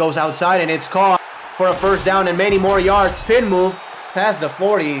pass goes outside and it's caught for a 1st down and many more yards. Spin move past the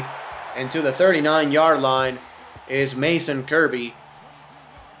 40 and to the 39-yard line is Mason Kirby.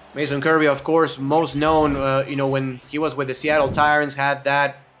 Mason Kirby, of course, most known, you know, when he was with the Seattle Tyrants, had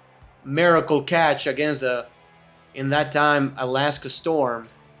that miracle catch against the, in that time, Alaska Storm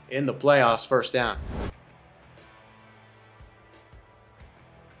in the playoffs, 1st down.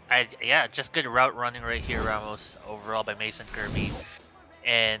 Yeah, just good route running right here, Ramos, overall by Mason Kirby.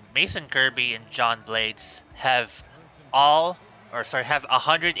 And Mason Kirby and John Blades have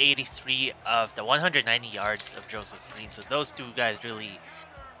 183 of the 190 yards of Joseph Green. So those 2 guys really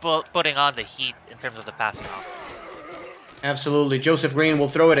putting on the heat in terms of the passing offense. Absolutely. Joseph Green will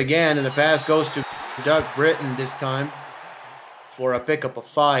throw it again, and the pass goes to Doug Britton this time for a pickup of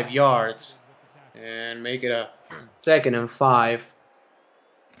 5 yards. And make it a 2nd and 5.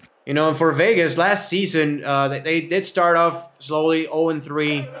 You know, for Vegas, last season, they did start off slowly,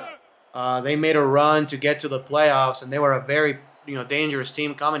 0-3. They made a run to get to the playoffs, and they were a very, you know, dangerous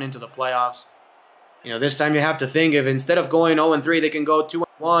team coming into the playoffs. You know, this time you have to think if instead of going 0-3, they can go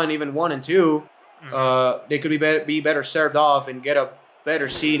 2-1, even 1-2. They could be better served off and get a better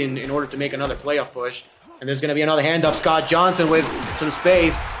seed in order to make another playoff push. And there's going to be another handoff. Scott Johnson with some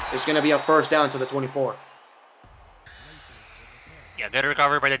space. It's going to be a 1st down to the 24. Yeah, good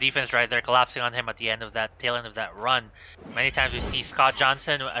recovery by the defense right there, collapsing on him at the end of that tail end of that run. Many times we see Scott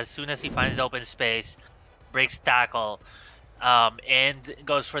Johnson, as soon as he finds open space, breaks tackle, and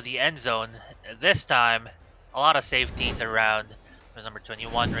goes for the end zone. This time, a lot of safeties around. There's number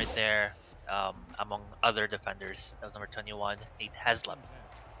 21 right there, among other defenders. That was number 21, Nate Heslop.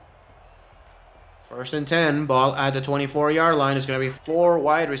 1st and 10, ball at the 24-yard line. It's going to be 4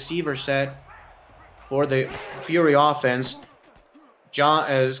 wide receiver set for the Fury offense.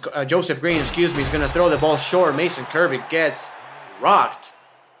 Joseph Green, is going to throw the ball short. Mason Kirby gets rocked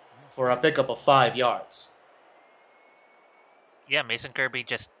for a pickup of 5 yards. Yeah, Mason Kirby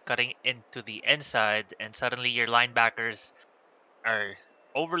just cutting into the inside, and suddenly your linebackers are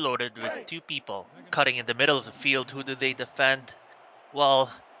overloaded with 2 people cutting in the middle of the field. Who do they defend?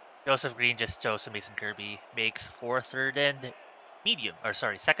 Well, Joseph Green just chose Mason Kirby, makes 4 3rd and medium, or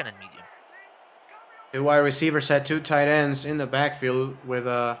sorry, second and medium. The wide receivers had 2 tight ends in the backfield with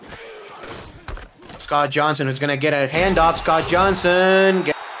Scott Johnson, who's going to get a handoff. Scott Johnson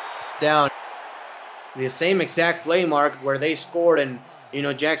gets down. The same exact play mark where they scored, and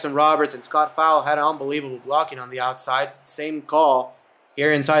Jackson Roberts and Scott Fowle had unbelievable blocking on the outside. Same call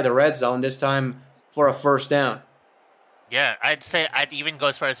here inside the red zone, this time for a first down. Yeah, I'd even go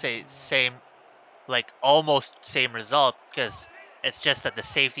as far as say same, like almost same result, because it's just that the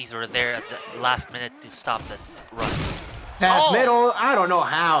safeties were there at the last minute to stop the run. Pass middle, I don't know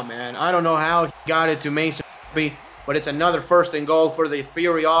how, man. I don't know how he got it to Mason Kirby, but it's another first and goal for the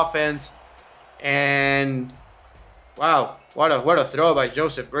Fury offense. And wow, what a throw by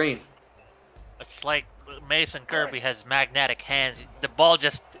Joseph Green. It's like Mason Kirby has magnetic hands. The ball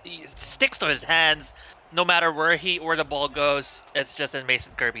just sticks to his hands, no matter where the ball goes. It's just in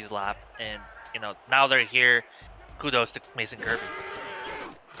Mason Kirby's lap, and now they're here. Kudos to Mason Kirby.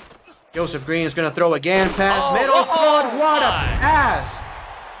 Joseph Green is going to throw again. Pass middle. What a pass!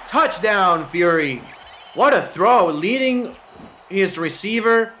 Touchdown, Fury. What a throw, leading his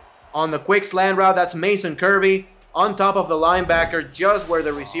receiver on the quick slant route. That's Mason Kirby on top of the linebacker, just where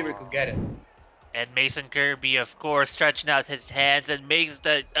the receiver could get it. And Mason Kirby, of course, stretching out his hands and makes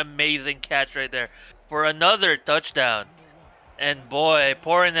the amazing catch right there for another touchdown. And boy,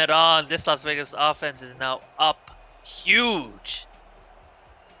 pouring it on. This Las Vegas offense is now up huge.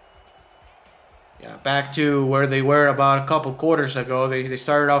 Yeah, back to where they were about a couple quarters ago. They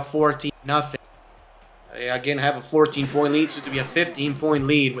started off 14-0. They again have a 14-point lead, so to be a 15-point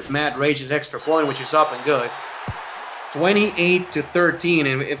lead with Matt Rage's extra point, which is up and good.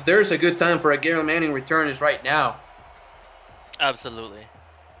 28-13, and if there's a good time for a Gabriel Manning return, is right now. Absolutely.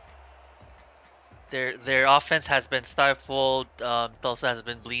 Their offense has been stifled. Tulsa has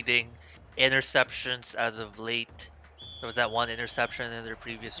been bleeding. Interceptions as of late. There was that one interception in their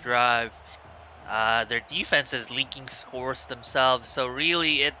previous drive. Their defense is leaking scores themselves. So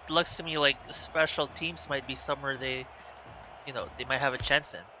really, it looks to me like special teams might be somewhere they might have a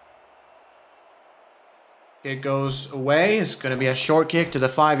chance in. It goes away. It's going to be a short kick to the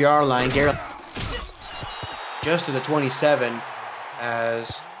 5-yard line. Garrett just to the 27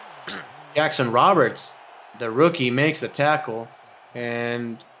 as Jackson Roberts, the rookie, makes the tackle.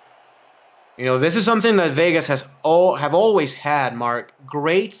 And this is something that Vegas have always had, Mark.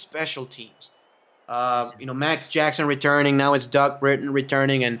 Great special teams. Max Jackson returning. Now it's Doug Britton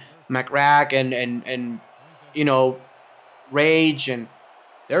returning, and McRack and Rage, and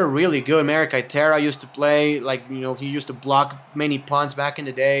they're really good. Merrick Itera used to play, he used to block many punts back in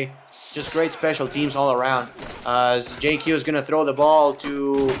the day. Just great special teams all around. As JQ is going to throw the ball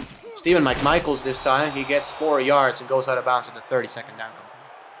to Stephen McMichaels this time. He gets 4 yards and goes out of bounds at the 32nd down.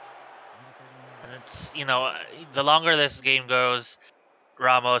 And it's, the longer this game goes,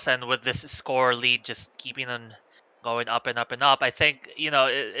 Ramos, and with this score lead just keeping on going up and up and up, I think,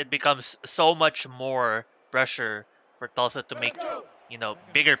 it becomes so much more pressure for Tulsa to make,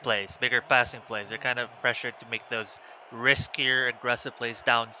 bigger plays, bigger passing plays. They're kind of pressured to make those riskier, aggressive plays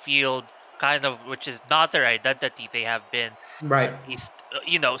downfield, which is not their identity. They have been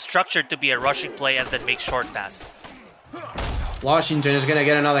structured to be a rushing play and then make short passes. Washington is going to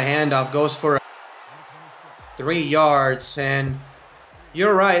get another handoff, goes for 3 yards, and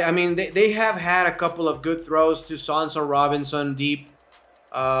you're right. I mean, they have had a couple of good throws to Sonso Robinson deep,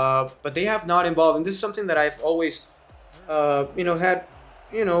 but they have not involved, and this is something that I've always had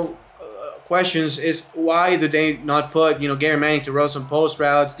questions, is why do they not put Gary Manning to run some post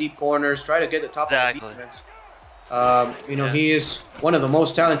routes, deep corners, try to get the top of the defense. He is one of the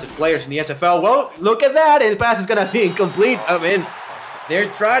most talented players in the SFL. Well, look at that. His pass is going to be incomplete. I mean, they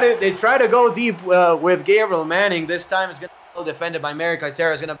try to go deep with Gabriel Manning. This time it's going to be well defended by Merrick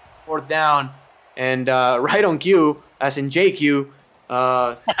Itera. It's going to be 4th down. And right on cue, as in JQ,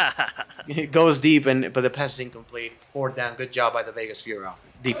 it goes deep, but the pass is incomplete. 4th down. Good job by the Vegas Fury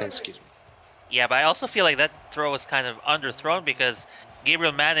defense. Excuse me. Yeah, but I also feel like that throw was kind of underthrown because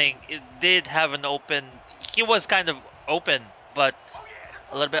Gabriel Manning did have an open. He was kind of open, but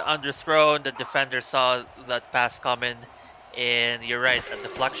a little bit underthrown. The defender saw that pass coming, and you're right, a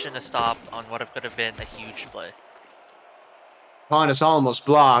deflection, a stop on what could have been a huge play. Pond is almost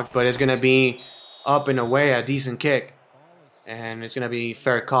blocked, but it's going to be up and away, a decent kick. And it's going to be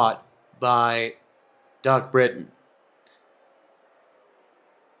fair caught by Doug Britton.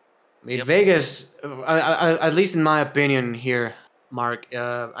 I mean, Vegas, at least in my opinion here, Mark,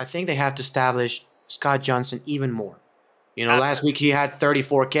 I think they have to establish Scott Johnson even more. Last week he had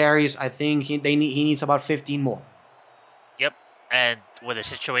 34 carries. I think he needs about 15 more. Yep, and with the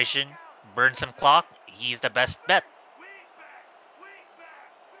situation, burn some clock, he's the best bet.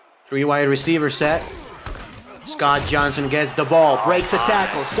 3 wide receiver set. Scott Johnson gets the ball, breaks the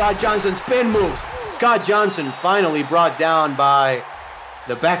tackle. Scott Johnson spin moves. Scott Johnson finally brought down by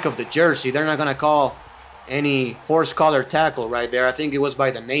the back of the jersey. They're not going to call any horse collar tackle right there. I think it was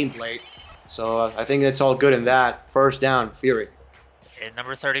by the nameplate. So I think it's all good in that. First down, Fury. And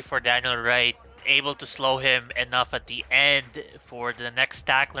number 34, Daniel Wright, able to slow him enough at the end for the next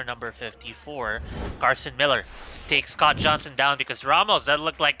tackler, number 54, Carson Miller. Takes Scott Johnson down because Ramos, that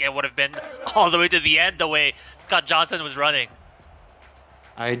looked like it would have been all the way to the end the way Scott Johnson was running.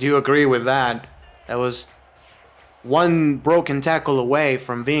 I do agree with that. That was one broken tackle away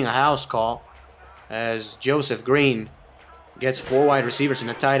from being a house call, as Joseph Green gets 4 wide receivers and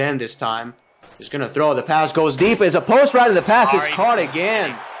a tight end this time. He's going to throw. The pass goes deep. As a post route, and the pass is caught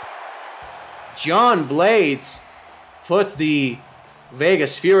again. John Blades puts the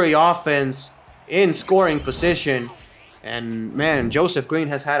Vegas Fury offense in scoring position. And, man, Joseph Green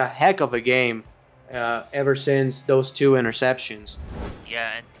has had a heck of a game ever since those 2 interceptions.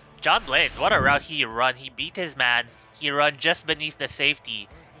 Yeah, and John Blades, what a route he run. He beat his man. He run just beneath the safety.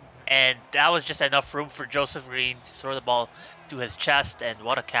 And that was just enough room for Joseph Green to throw the ball to his chest. And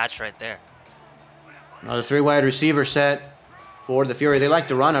what a catch right there. Another 3 wide receiver set for the Fury. They like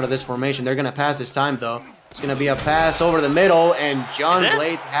to run out of this formation. They're going to pass this time, though. It's going to be a pass over the middle, and John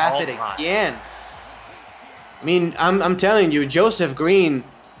Blades has it again. I mean, I'm telling you, Joseph Green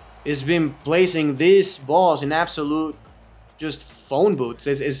has been placing these balls in absolute just phone booths.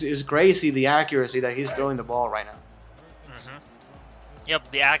 It's crazy the accuracy that he's throwing the ball right now.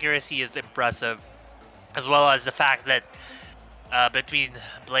 Yep, the accuracy is impressive, as well as the fact that between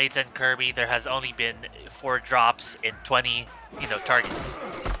Blades and Kirby, there has only been 4 drops in 20, targets.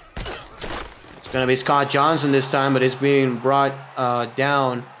 It's going to be Scott Johnson this time, but it's being brought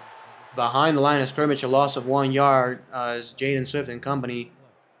down behind the line of scrimmage, a loss of 1 yard as Jaden Swift and company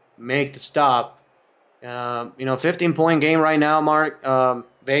make the stop. 15-point game right now, Mark.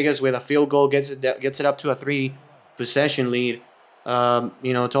 Vegas with a field goal gets it up to a 3-possession lead.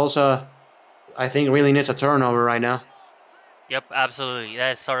 Tulsa, I think, really needs a turnover right now. Yep, absolutely.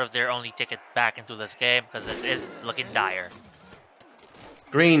 That is sort of their only ticket back into this game because it is looking dire.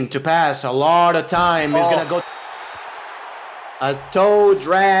 Green to pass. A lot of time is going to go. A toe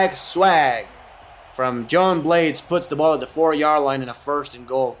drag swag from John Blades puts the ball at the 4-yard line and a 1st and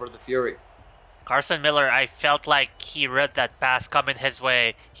goal for the Fury. Carson Miller, I felt like he read that pass coming his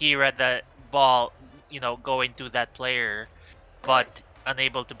way. He read the ball, going to that player, but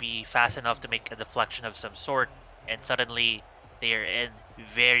unable to be fast enough to make a deflection of some sort. And suddenly, they are in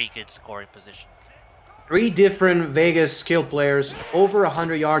very good scoring position. 3 different Vegas skill players, over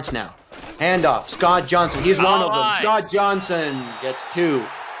 100 yards now. Handoff, Scott Johnson, he's one of them. Scott Johnson gets 2.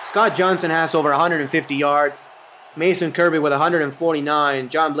 Scott Johnson has over 150 yards. Mason Kirby with 149.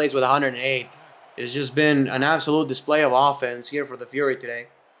 John Blades with 108. It's just been an absolute display of offense here for the Fury today.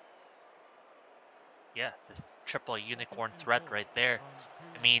 Yeah, this triple unicorn threat right there.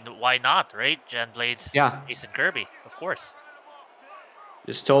 I mean, why not, right? John Blades, Mason Kirby, of course.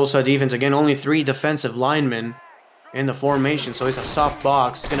 This Tulsa defense, again, only 3 defensive linemen in the formation, so it's a soft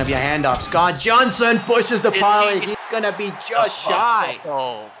box. It's going to be a handoff. Scott Johnson pushes the power. He's going to be just shy.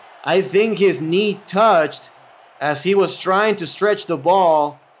 I think his knee touched as he was trying to stretch the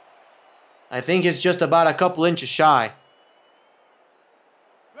ball. I think he's just about a couple inches shy.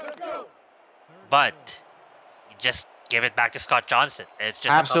 But just give it back to Scott Johnson. It's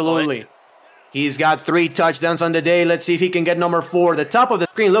just absolutely. He's got 3 touchdowns on the day. Let's see if he can get number 4. The top of the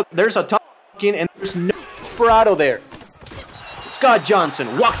screen. Look, there's a top and there's no Desperado there. Scott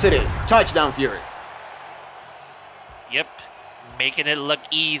Johnson walks it in. Touchdown, Fury. Yep. Making it look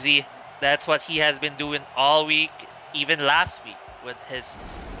easy. That's what he has been doing all week, even last week, with his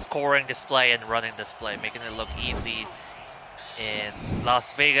scoring display and running display. Making it look easy. In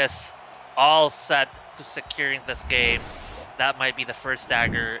Las Vegas, all set to securing this game. That might be the first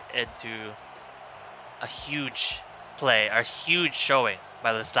dagger into a huge play, a huge showing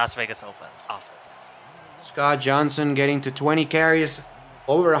by this Las Vegas offense. Scott Johnson getting to 20 carries,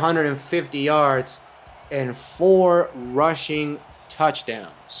 over 150 yards, and 4 rushing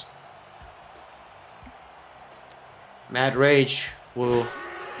touchdowns. Matt Rage will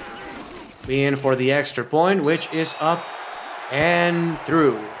be in for the extra point, which is up and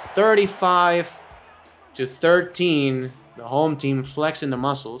through. 35-13. The home team flexing the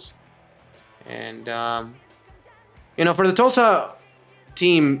muscles. And, for the Tulsa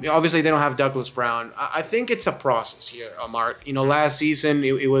team, obviously they don't have Douglas Brown. I think it's a process here, Mark. Last season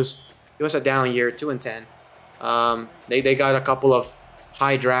it was a down year, 2-10. They got a couple of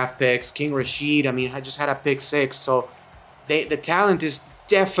high draft picks. King Rashid, I just had a pick 6. So the talent is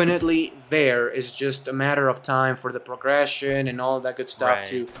definitely there. It's just a matter of time for the progression and all that good stuff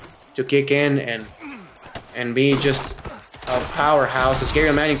Right. to kick in and be just a powerhouse. As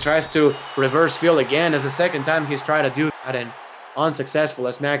Gabriel Manning tries to reverse field again, as the second time he's tried to do that and unsuccessful,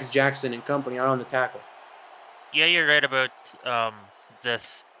 as Max Jackson and company are on the tackle. Yeah, you're right about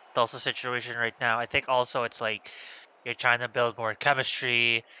this Tulsa situation right now. I think also it's like you're trying to build more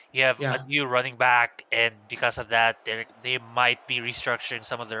chemistry. You have a Yeah, new running back, and because of that, they might be restructuring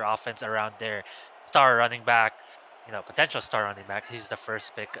some of their offense around their star running back. Potential star running back. He's the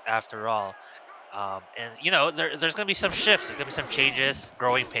first pick after all. And there's gonna be some shifts. There's gonna be some changes,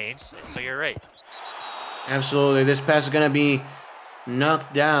 growing pains. So you're right. absolutely. This pass is going to be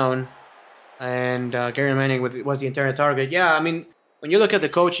knocked down, and Gabriel Manning was the intended target. Yeah, I mean, when you look at the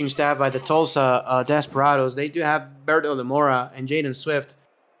coaching staff by the Tulsa Desperados, they do have Berto Demora and Jaden Swift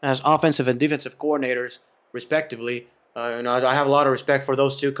as offensive and defensive coordinators, respectively. I have a lot of respect for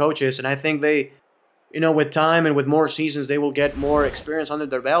those two coaches, and I think they, with time and with more seasons, they will get more experience under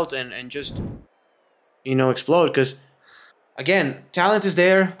their belt and just, explode. Because, again, talent is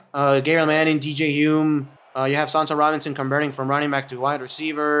there. Gabriel Manning, DJ Hume, you have Sansa Robinson converting from running back to wide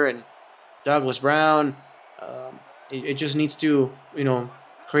receiver, and Douglas Brown. It just needs to,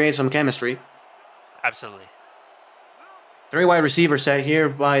 create some chemistry. Absolutely. 3 wide receiver set here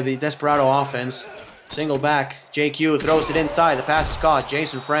by the Desperado offense. Single back. JQ throws it inside. The pass is caught.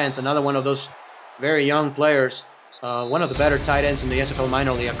 Jason France, another one of those very young players. One of the better tight ends in the SFL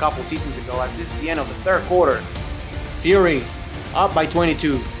minor league a couple seasons ago. As this is the end of the third quarter. Fury up by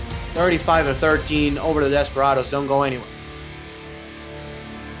 22. 35-13 over the Desperados. Don't go anywhere.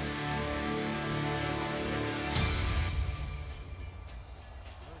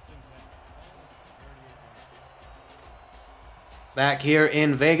 Back here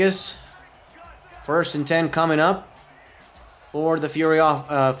in Vegas, 1st and 10 coming up for the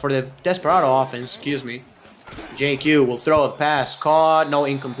for the Desperado offense. Excuse me. JQ will throw a pass, caught, no,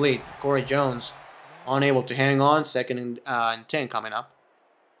 incomplete. Corey Jones unable to hang on. 2nd and 10 coming up.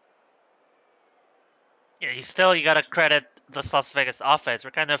 Yeah, you gotta credit the Las Vegas offense.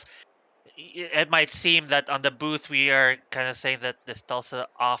 It might seem that on the booth we are kind of saying that this Tulsa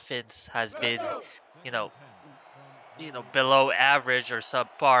offense has been, you know, below average or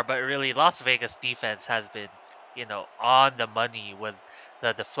subpar, but really Las Vegas defense has been, on the money with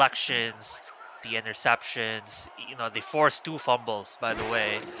the deflections, the interceptions. They forced 2 fumbles, by the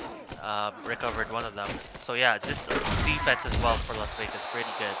way, recovered one of them. So yeah, this defense as well for Las Vegas, pretty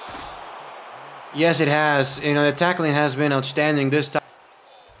good. Yes, it has. The tackling has been outstanding this time.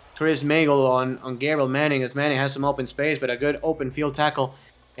 Chris Magel on Gabriel Manning, as Manning has some open space, but a good open field tackle.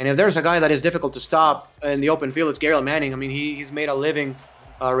 And if there's a guy that is difficult to stop in the open field, it's Gabriel Manning. I mean, he's made a living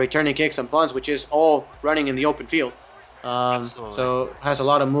returning kicks and punts, which is all running in the open field. So has a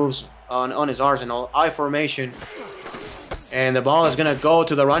lot of moves on his arsenal. I formation. And the ball is going to go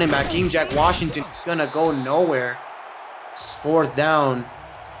to the running back. King Jack Washington going to go nowhere. It's 4th down.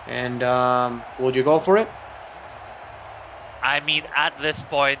 And would you go for it? I mean, at this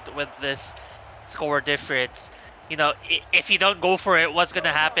point, with this score difference, if you don't go for it, what's going to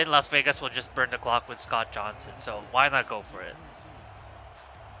happen? Las Vegas will just burn the clock with Scott Johnson. So why not go for it?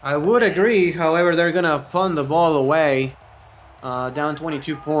 I would agree. However, they're going to punt the ball away. Down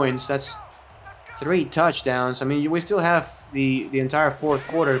 22 points. That's 3 touchdowns. I mean, we still have the entire 4th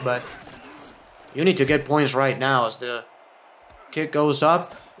quarter, but you need to get points right now as the kick goes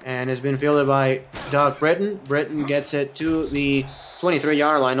up and has been fielded by Doug Britton. Britton gets it to the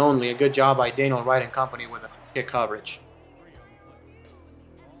 23-yard line only. A good job by Daniel Wright and company with the kick coverage.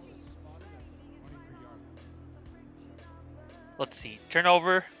 Let's see.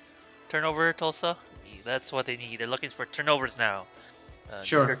 Turnover, Tulsa. That's what they need. They're looking for turnovers now.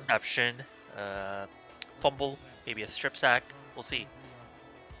 Sure. Interception, fumble, maybe a strip sack. We'll see.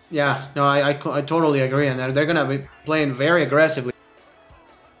 Yeah, no, I totally agree on that. They're going to be playing very aggressively.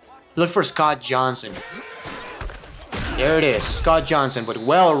 Look for Scott Johnson. There it is. Scott Johnson, but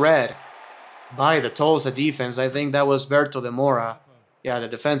well read by the Tulsa defense. I think that was Berto Demora. Yeah, the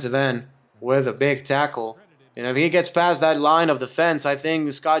defensive end with a big tackle. And if he gets past that line of defense, I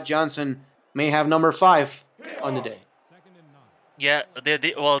think Scott Johnson may have number 5 on the day. Yeah, they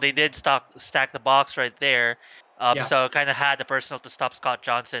did stack the box right there. So kind of had the personnel to stop Scott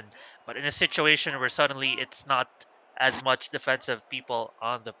Johnson. But in a situation where suddenly it's not as much defensive people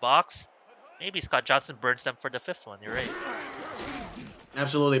on the box, maybe Scott Johnson burns them for the 5th one. You're right.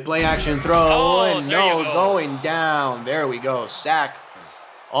 Absolutely. Play action throw. And no, going down. There we go. Sack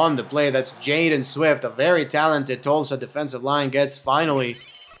on the play. That's Jaden Swift. A very talented Tulsa defensive line gets finally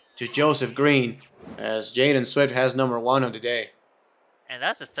to Joseph Green, as Jaden Swift has number 1 of the day. And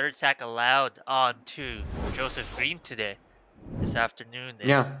that's the third sack allowed on to Joseph Green today, this afternoon. And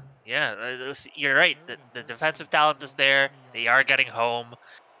Yeah. yeah, you're right. The defensive talent is there. They are getting home.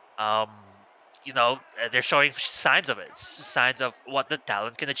 You know, they're showing signs of it, signs of what the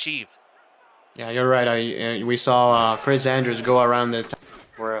talent can achieve. Yeah, you're right. We saw Chris Andrews go around the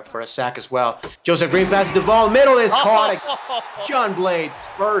for a sack as well. Joseph Green passes the ball. Middle is caught. John Blades,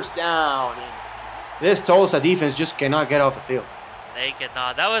 first down. This Tulsa defense just cannot get off the field. They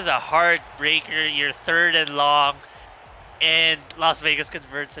cannot. That was a heartbreaker. You're 3rd and long. And Las Vegas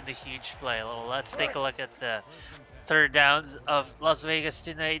converts into huge play. Well, let's take a look at the third downs of Las Vegas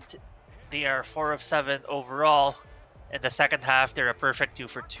tonight. They are 4 of 7 overall. In the second half, they're a perfect 2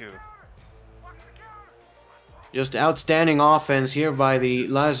 for 2. Just outstanding offense here by the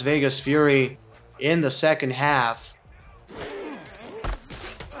Las Vegas Fury in the second half.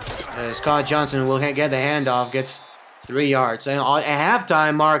 Scott Johnson will get the handoff, gets 3 yards. And at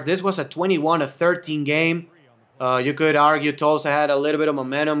halftime, Mark, this was a 21-13 game. You could argue Tulsa had a little bit of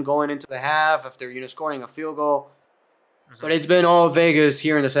momentum going into the half after scoring a field goal. But it's been all Vegas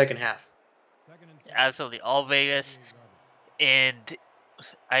here in the second half. Absolutely, all Vegas. And,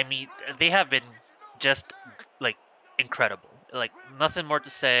 I mean, they have been just, like, incredible. Like, nothing more to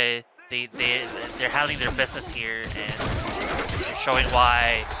say. They're handling their business here, and they're showing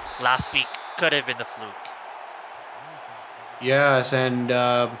why last week could have been a fluke. Yes, and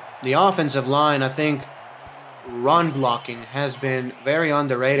the offensive line, I think run blocking has been very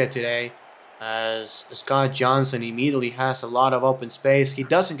underrated today, as Scott Johnson immediately has a lot of open space. He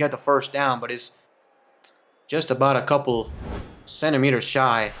doesn't get the first down, but is just about a couple centimeters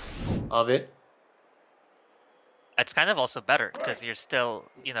shy of it. It's kind of also better because you're still,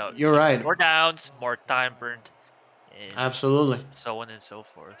 You're right. More downs, more time burned. Absolutely. So on and so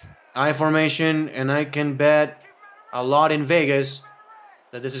forth. I formation, and I can bet a lot in Vegas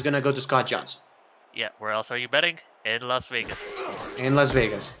that this is going to go to Scott Johnson. Yeah, where else are you betting? In Las Vegas. In Las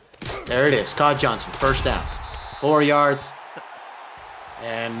Vegas. There it is. Scott Johnson, first down. 4 yards.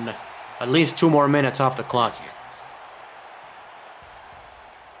 And at least 2 more minutes off the clock here.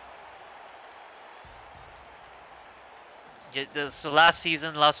 Yeah, so last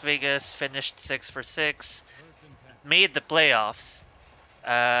season, Las Vegas finished 6 for 6. Made the playoffs.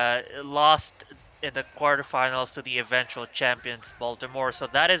 Lost in the quarterfinals to the eventual champions, Baltimore. So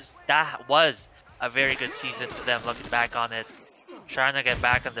that was a very good season for them, looking back on it. Trying to get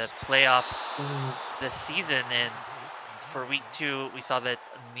back in the playoffs this season, and for week 2, we saw that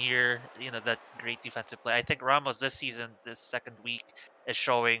that great defensive play. I think Ramos this season, this second week, is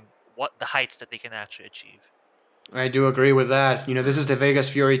showing what the heights that they can actually achieve. I do agree with that. This is the Vegas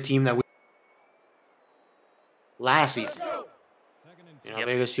Fury team that we last season.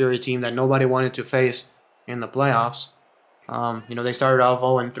 Vegas Fury team that nobody wanted to face in the playoffs. They started off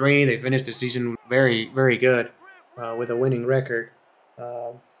 0-3. They finished the season very, very good with a winning record.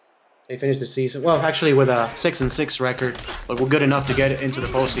 They finished the season, well, actually with a 6-6 record, but we're good enough to get into the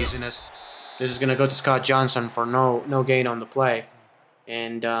postseason, as this is going to go to Scott Johnson for no gain on the play.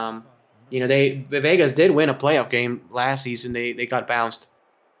 And, Vegas did win a playoff game last season. They got bounced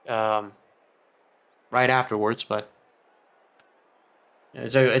right afterwards, but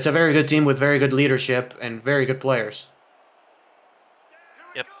it's a very good team with very good leadership and very good players.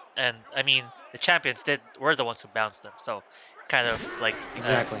 Yep, and I mean the champions were the ones who bounced them, so kind of like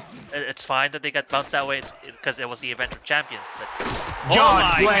exactly. It's fine that they got bounced that way because it was the eventual champions. But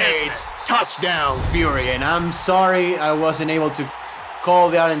John Blades, touchdown Fury, and I'm sorry I wasn't able to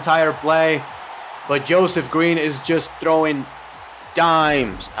call that entire play, but Joseph Green is just throwing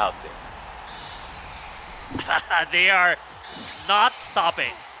dimes out there. They are not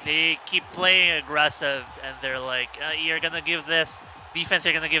stopping. They keep playing aggressive, and they're like, you're going to give this defense,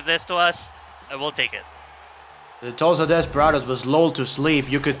 you're going to give this to us, and we'll take it. The Tulsa Desperados was lulled to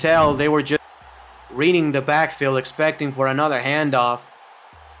sleep. You could tell they were just reading the backfield, expecting for another handoff,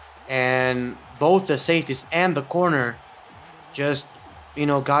 and both the safeties and the corner just,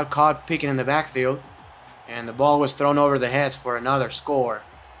 got caught picking in the backfield, and the ball was thrown over the heads for another score,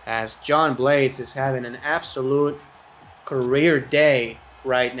 as John Blades is having an absolute career day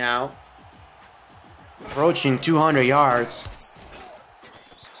right now, approaching 200 yards.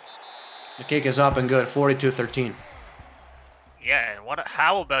 The kick is up and good, 42-13. Yeah, and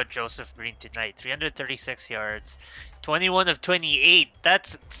how about Joseph Green tonight? 336 yards, 21 of 28.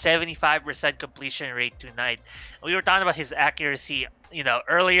 That's 75% completion rate tonight. We were talking about his accuracy,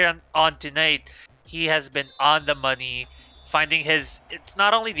 earlier on tonight. He has been on the money, finding it's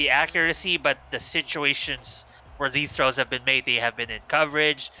not only the accuracy, but the situations where these throws have been made. They have been in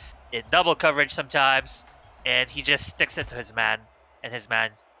coverage, in double coverage sometimes, and he just sticks it to his man. and his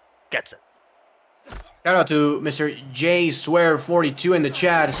man gets it. Shout out to Mr. J Swear 42 in the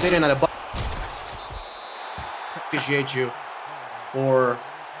chat, sitting at a appreciate you for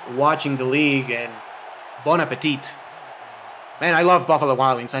watching the league, and bon appetit. Man, I love Buffalo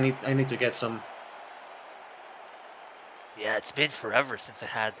Wild Wings. I need to get some. Yeah, it's been forever since I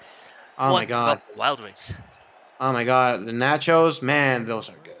had Oh my god. Buffalo Wild Wings. Oh my god, the nachos, man, those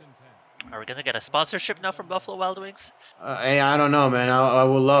are good. Are we gonna get a sponsorship now from Buffalo Wild Wings? Hey, I don't know, man. I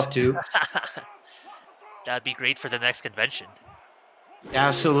would love to. That'd be great for the next convention.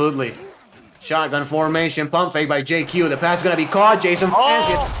 Absolutely. Shotgun formation, pump fake by JQ. The pass is gonna be caught. Jason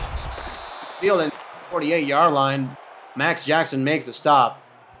Francis field in 48-yard line. Max Jackson makes the stop,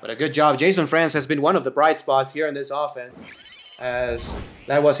 but a good job. Jason France has been one of the bright spots here in this offense, as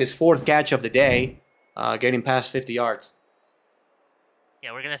that was his 4th catch of the day, getting past 50 yards.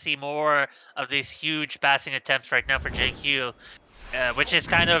 Yeah, we're going to see more of these huge passing attempts right now for JQ, which is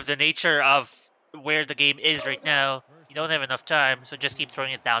kind of the nature of where the game is right now. You don't have enough time, so just keep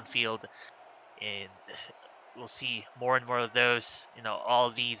throwing it downfield, and we'll see more and more of those. You know, all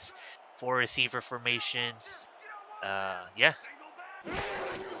these 4 receiver formations. Yeah.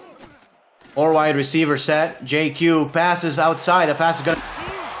 4 wide receiver set. JQ passes outside. The pass is going to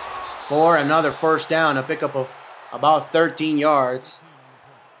for another first down, a pickup of about 13 yards.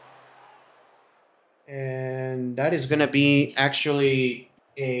 And that is going to be actually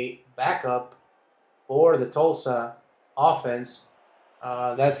a backup for the Tulsa offense.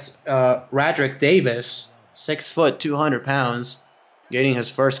 That's Radrick Davis, 6 foot, 200 pounds, getting his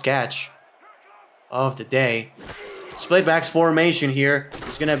first catch of the day. Split backs formation here.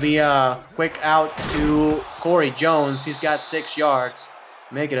 It's going to be a quick out to Corey Jones. He's got 6 yards.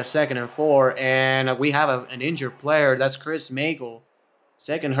 Make it a 2nd and 4. And we have an injured player. That's Chris Magel,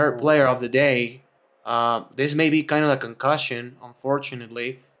 2nd hurt player of the day. This may be kind of a concussion,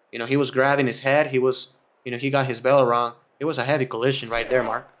 unfortunately. You know, he was grabbing his head. He was, he got his bell wrong. It was a heavy collision right there,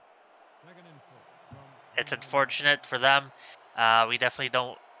 Mark. It's unfortunate for them. We definitely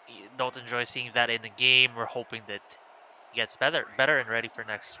don't enjoy seeing that in the game. We're hoping that he gets better and ready for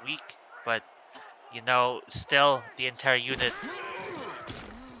next week. But, still the entire unit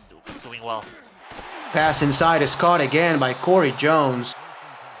doing well. Pass inside is caught again by Corey Jones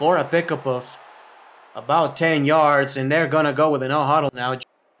for a pickup of about 10 yards, and they're going to go with a no huddle now.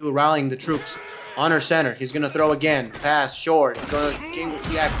 Rallying the troops. Honor center. He's going to throw again. Pass short. King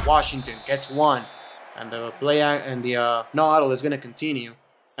Jack Washington gets 1. And the play and the no huddle is going to continue.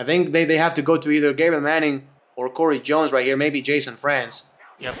 I think they have to go to either Gabriel Manning or Corey Jones right here. Maybe Jason France.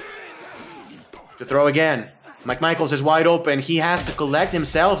 Yep. To throw again. Mike Michaels is wide open. He has to collect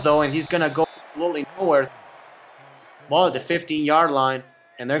himself, though, and he's going to go absolutely nowhere. Ball at the 15-yard line,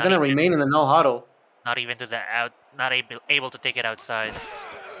 and they're going to remain in the no huddle. Not even to the out. Not able to take it outside.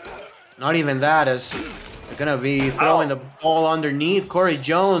 Not even that, as they're going to be throwing the ball underneath. Corey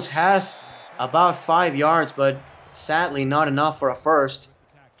Jones has about 5 yards, but sadly not enough for a first.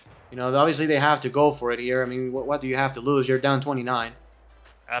 Obviously they have to go for it here. I mean, what do you have to lose? You're down 29.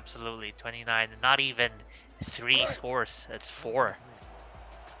 Absolutely, 29. Not even 3 scores. It's 4.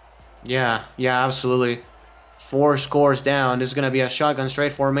 Yeah, absolutely. 4 scores down. This is going to be a shotgun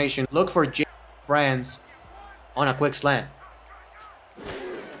straight formation. Look for J. France on a quick slant.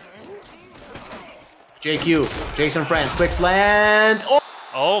 JQ, Jason France, quick slant.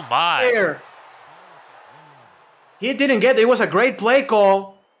 Oh my. There. He didn't get it. It was a great play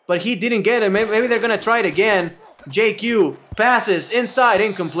call, but he didn't get it. Maybe they're going to try it again. JQ passes inside,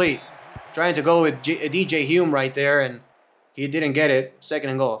 incomplete. Trying to go with DJ Hume right there, and he didn't get it. 2nd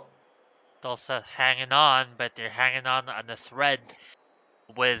and goal. Tulsa hanging on, but they're hanging on the thread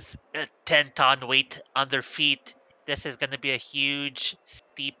with a 10-ton weight on their feet. This is going to be a huge,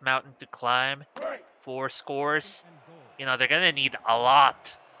 steep mountain to climb. 4 scores. They're going to need a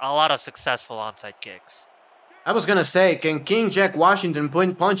lot of successful onside kicks. I was going to say, can King Jack Washington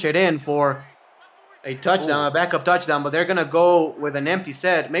punch it in for a touchdown, a backup touchdown, but they're going to go with an empty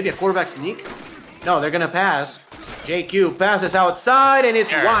set. Maybe a quarterback sneak? No, they're going to pass. JQ passes outside, and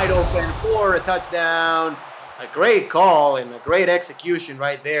it's wide open for a touchdown. A great call and a great execution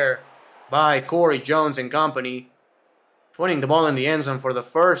right there by Corey Jones and company. Putting the ball in the end zone for the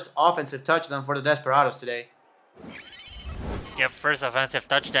first offensive touchdown for the Desperados today. Yep, first offensive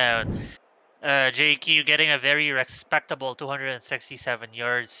touchdown. JQ getting a very respectable 267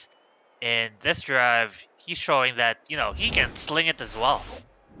 yards. In this drive, he's showing that, he can sling it as well.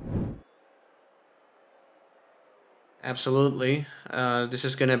 Absolutely. This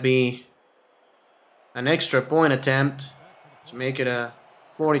is going to be an extra point attempt to make it a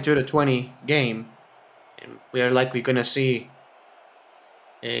 42-20 game. And we are likely going to see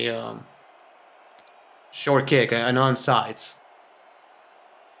a short kick, an onside.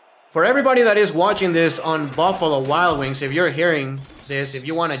 For everybody that is watching this on Buffalo Wild Wings, if you're hearing this, if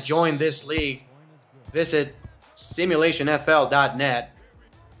you want to join this league, visit simulationfl.net.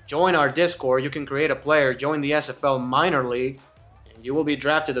 Join our Discord. You can create a player, join the SFL minor league, and you will be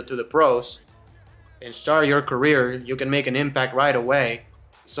drafted to the pros and start your career. You can make an impact right away.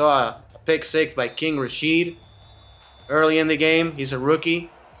 Saw a pick six by King Rashid early in the game. He's a rookie.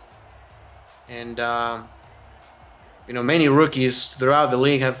 And, many rookies throughout the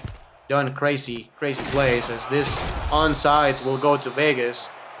league have done crazy plays, as this onsides will go to Vegas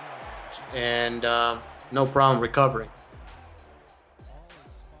and no problem recovering.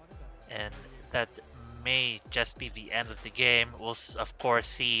 And that may just be the end of the game. We'll of course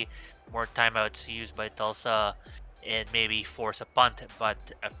see more timeouts used by Tulsa and maybe force a punt, but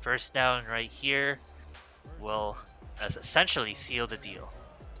a first down right here will essentially seal the deal.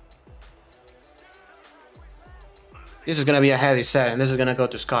 This is going to be a heavy set, and this is going to go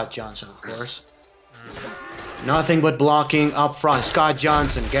to Scott Johnson, of course. Nothing but blocking up front. Scott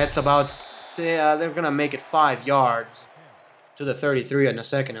Johnson gets about, they're going to make it 5 yards to the 33 on the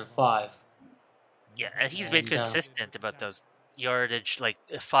 2nd and 5. Yeah, and he's been consistent about those yardage, like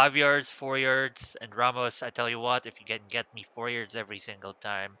 5 yards, 4 yards. And Ramos, I tell you what, if you can get me 4 yards every single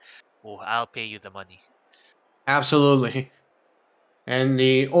time, I'll pay you the money. Absolutely. And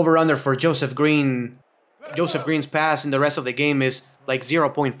the over-under for Joseph Green's pass in the rest of the game is like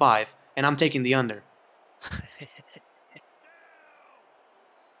 0.5, and I'm taking the under.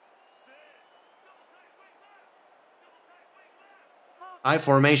 I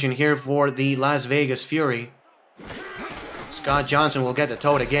formation here for the Las Vegas Fury. Scott Johnson will get the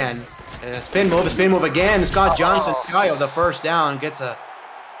tote again. Spin move again. Scott Johnson, shy of the first down, gets a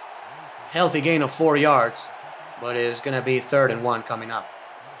healthy gain of 4 yards, but it's going to be 3rd and 1 coming up.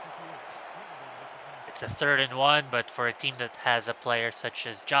 It's a 3rd and 1, but for a team that has a player such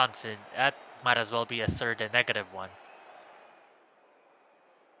as Johnson, that might as well be a 3rd and -1.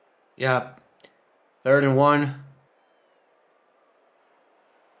 Yeah, 3rd and 1.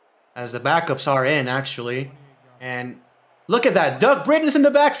 As the backups are in, actually. And look at that. Doug Britton's in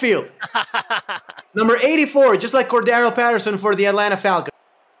the backfield. Number 84, just like Cordero Patterson for the Atlanta Falcons.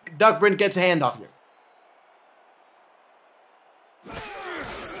 Doug Britton gets a handoff here.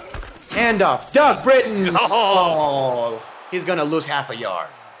 Handoff. Doug Britton. Oh, he's going to lose half a yard.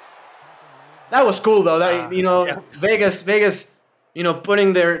 That was cool, though. Vegas,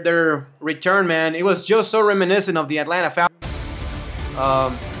 putting their return man. It was just so reminiscent of the Atlanta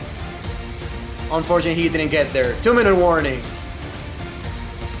Falcons. Unfortunately, he didn't get there. 2-minute warning.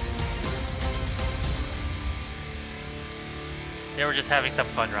 They were just having some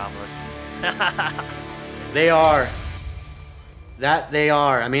fun, Ramos. They are. That they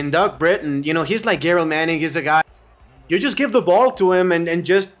are. I mean, Doug Britton, he's like Garrett Manning. He's a guy. You just give the ball to him and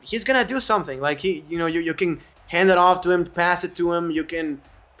just, he's going to do something. Like, you can hand it off to him, pass it to him. You can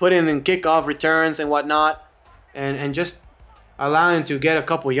put in kickoff returns and whatnot. And just allow him to get a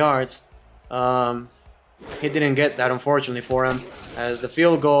couple yards. He didn't get that, unfortunately, for him, as the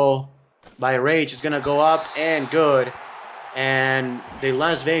field goal by Rage is going to go up and good. And the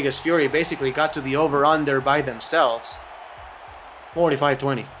Las Vegas Fury basically got to the over-under by themselves.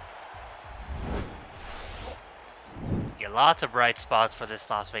 45-20. Yeah, lots of bright spots for this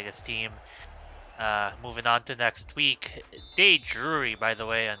Las Vegas team. Moving on to next week. Dade Drury, by the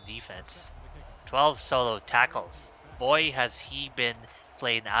way, on defense. 12 solo tackles. Boy, has he been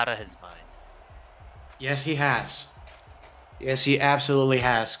playing out of his mind. Yes, he has. Yes, he absolutely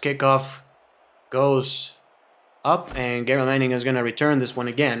has. Kickoff goes up, and Garrett Manning is going to return this one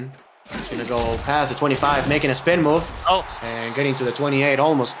again. He's going to go past the 25, making a spin move. And getting to the 28,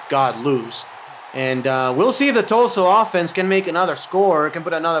 almost got loose. And we'll see if the Tulsa offense can make another score, can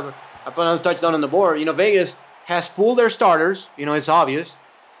put another touchdown on the board. Vegas has pulled their starters. It's obvious.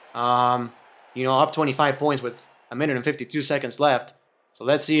 Up 25 points with 1 minute and 52 seconds left. So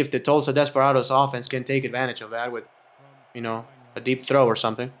let's see if the Tulsa Desperados offense can take advantage of that with, a deep throw or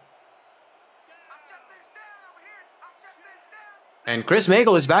something. And Chris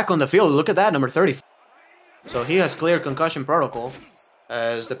Magel is back on the field. Look at that, number 30. So he has clear concussion protocol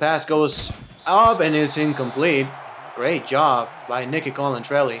as the pass goes up and it's incomplete. Great job by Nicky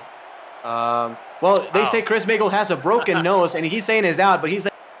Colantrelli. They say Chris Magel has a broken nose, and he's saying he's out, but he's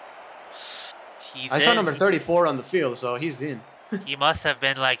I saw number 34 on the field, so he's in. He must have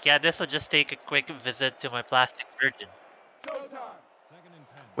been like, yeah, this will just take a quick visit to my plastic surgeon.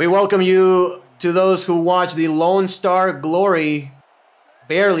 We welcome you to those who watch the Lone Star Glory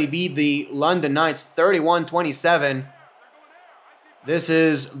barely beat the London Knights 31-27. This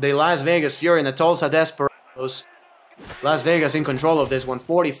is the Las Vegas Fury and the Tulsa Desperados. Las Vegas in control of this one,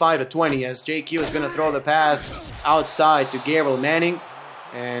 45-20, as JQ is going to throw the pass outside to Gabriel Manning.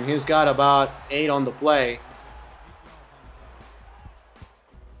 And he's got about 8 on the play.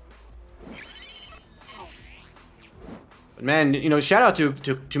 But man, you know, shout out to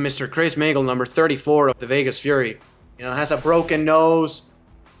Mr. Chris Magel, number 34 of the Vegas Fury. You know, has a broken nose.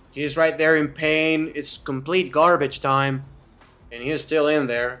 He's right there in pain. It's complete garbage time. And he's still in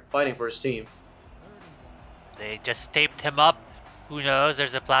there fighting for his team. They just taped him up. Who knows?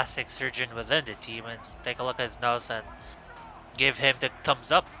 There's a plastic surgeon within the team, and take a look at his nose and give him the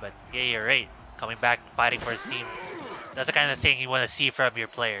thumbs up. But yeah, you're right. Coming back, fighting for his team. That's the kind of thing you want to see from your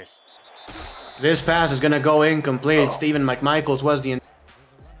players. This pass is going to go incomplete. Stephen McMichaels was the... And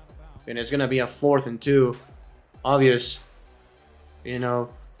it's going to be a 4th and 2. Obvious, you know,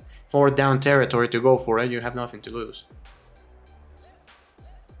 4th down territory to go for it. You have nothing to lose.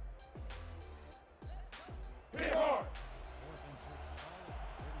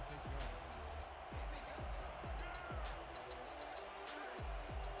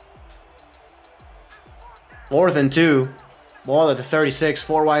 Fourth and 2. Ball at the 36.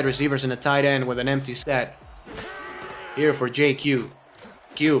 4 wide receivers and a tight end with an empty set. Here for JQ.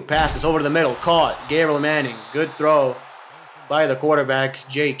 Q passes over the middle. Caught. Gabriel Manning. Good throw by the quarterback,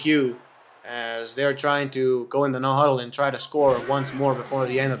 JQ, as they're trying to go in the no huddle and try to score once more before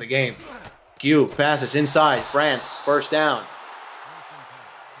the end of the game. Q passes inside. France, first down.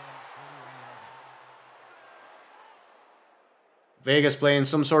 Vegas playing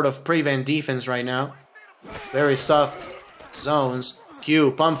some sort of prevent defense right now. Very soft zones.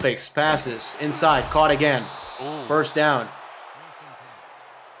 Q pump fakes, passes inside, caught again. Ooh. First down.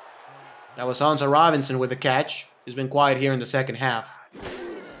 That was Hansa Robinson with the catch. He's been quiet here in the second half.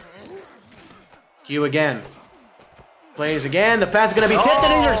 Q again. Plays again. The pass is going to be tipped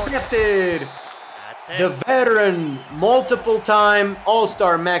and intercepted. That's it. The veteran, multiple-time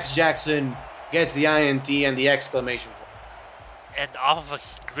All-Star Max Jackson gets the INT and the exclamation point. And off of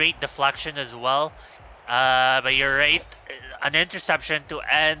a great deflection as well. But you're right. An interception to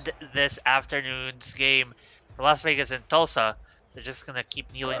end this afternoon's game for Las Vegas and Tulsa. They're just going to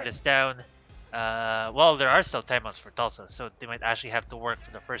keep kneeling this down. Well, there are still timeouts for Tulsa, so they might actually have to work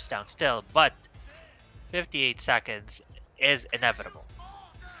for the first down still. But 58 seconds is inevitable.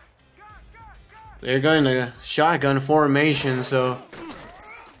 They're going to shotgun formation, so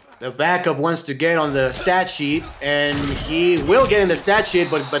the backup wants to get on the stat sheet, and he will get in the stat sheet,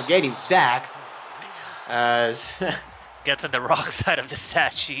 but getting sacked. As Gets on the wrong side of the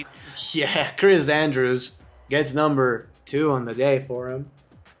stat sheet. Yeah, Chris Andrews gets number 2 on the day for him.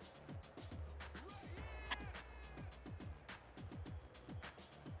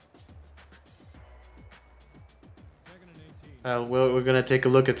 We're going to take a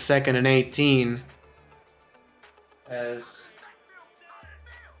look at 2nd and 18. As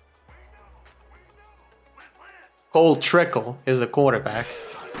Cole Trickle is the quarterback.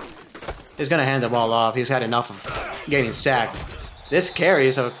 He's going to hand the ball off. He's had enough of getting sacked. This carry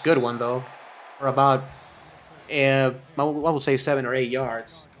is a good one, though. For about, I will say 7 or 8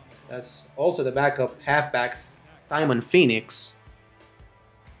 yards. That's also the backup halfback, Simon Phoenix.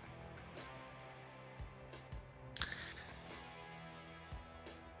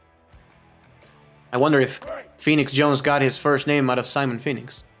 I wonder if Phoenix Jones got his first name out of Simon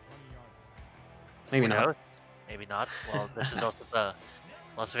Phoenix. Maybe not. Maybe not. Well, this is also the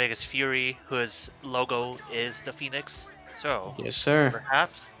Las Vegas Fury, whose logo is the Phoenix. So, yes, sir.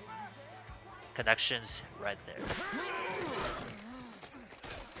 Perhaps connections right there.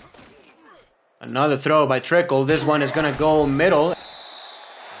 Another throw by Trickle. This one is going to go middle.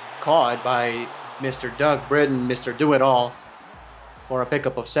 Caught by Mr. Doug Britton, Mr. Do-It-All, for a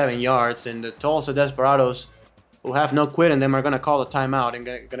pickup of 7 yards. And the Tulsa Desperados, who have no quit in them, are going to call a timeout and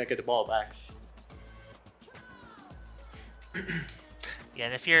going to get the ball back. Yeah,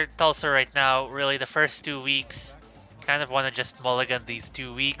 and if you're Tulsa right now, really the first 2 weeks, you kind of want to just mulligan these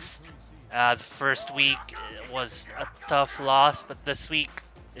 2 weeks. The first week was a tough loss, but this week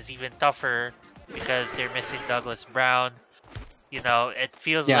is even tougher because they're missing Douglas Brown. You know, it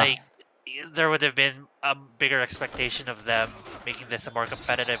feels like there would have been a bigger expectation of them making this a more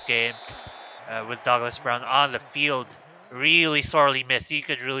competitive game with Douglas Brown on the field. Really sorely missed. You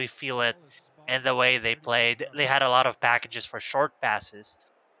could really feel it in the way they played. They had a lot of packages for short passes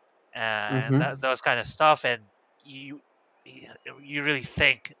and those kind of stuff. And you really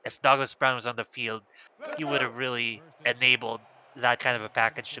think if Douglas Brown was on the field, he would have really enabled that kind of a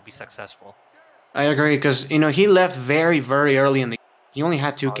package to be successful. I agree, because, you know, he left very, very early in the game. He only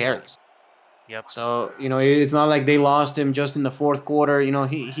had 2 carries. Yep. So, you know, it's not like they lost him just in the fourth quarter. You know,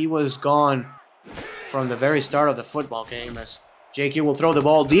 he was gone from the very start of the football game as JQ will throw the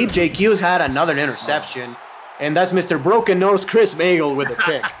ball deep. JQ's had another interception, and that's Mr. Broken Nose Chris Magel with the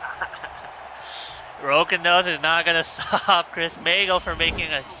pick. Broken Nose is not going to stop Chris Magel from making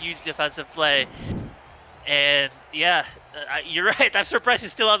a huge defensive play. And yeah, you're right. I'm surprised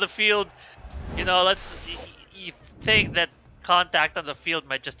he's still on the field. You know, you think that contact on the field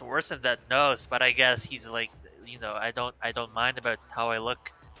might just worsen that nose, but I guess he's like, you know, I don't mind about how I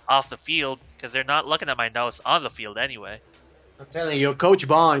look off the field because they're not looking at my nose on the field anyway. I'm telling you, Coach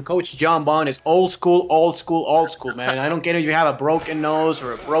John Bond is old school, man. I don't care if you have a broken nose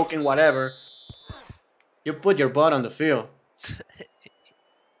or a broken whatever. You put your butt on the field.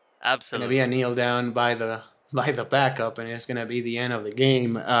 Absolutely. It's gonna be a kneel down by the backup, and it's gonna be the end of the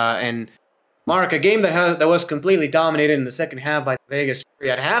game. And Mark, a game that was completely dominated in the second half by Vegas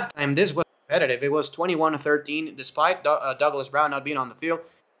Fury. At halftime, this was competitive. It was 21-13, despite Douglas Brown not being on the field.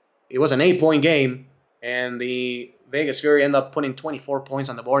 It was an 8-point game, and the Vegas Fury ended up putting 24 points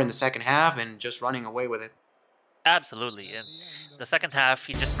on the board in the second half and just running away with it. Absolutely. And the second half,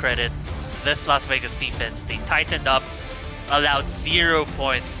 you just credit this Las Vegas defense. They tightened up, allowed 0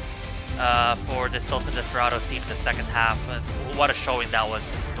 points for this Tulsa Desperados team in the second half. And what a showing that was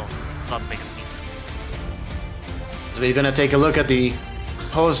for this Tulsa's Las Vegas defense. So we're going to take a look at the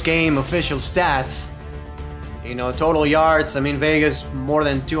post-game official stats. You know, total yards, I mean, Vegas more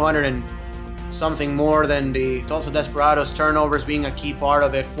than 200 and something more than the Tulsa Desperados. Turnovers being a key part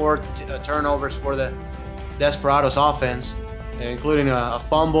of it. 4 turnovers for the Desperados offense, including a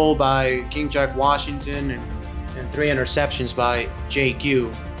fumble by King Jack Washington and 3 interceptions by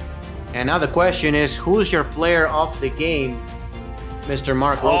JQ. And now the question is, who's your player of the game, Mr.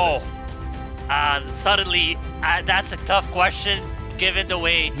 Mark Lopez? Suddenly, that's a tough question given the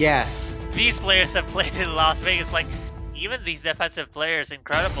way these players have played in Las Vegas. Like, even these defensive players,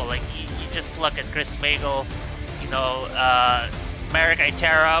 incredible. Like, you just look at Chris Magel, you know, Merrick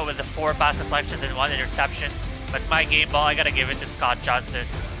Itera with the 4 pass deflections and 1 interception. But my game ball, I gotta give it to Scott Johnson.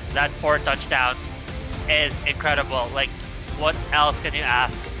 That 4 touchdowns is incredible. Like, what else can you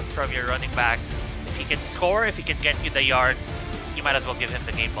ask from your running back? If he can score, if he can get you the yards, you might as well give him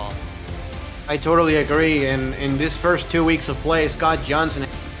the game ball. I totally agree. And in this first 2 weeks of play, Scott Johnson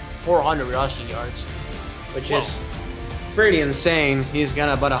had 400 rushing yards, which is pretty insane. He's got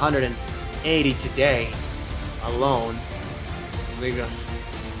about 180 today alone. We're gonna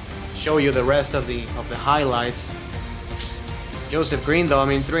show you the rest of the highlights. Joseph Green, though, I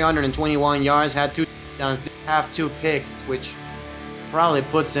mean, 321 yards, had 2 touchdowns, did have 2 picks, which probably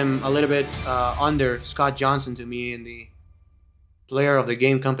puts him a little bit under Scott Johnson to me in the player of the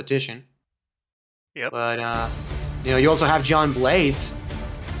game competition. Yep. But you know, you also have John Blades,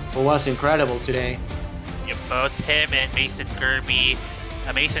 who was incredible today. Yep, both him and Mason Kirby.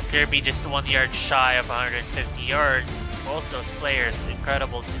 Mason Kirby just 1 yard shy of 150 yards. Both those players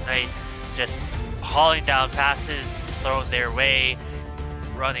incredible tonight, just hauling down passes thrown their way,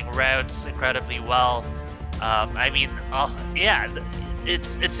 running routes incredibly well. I mean, yeah,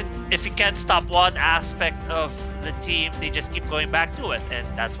 it's if you can't stop one aspect of the team, they just keep going back to it, and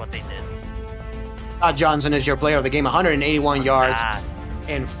that's what they did. Scott Johnson is your player of the game, 181 yards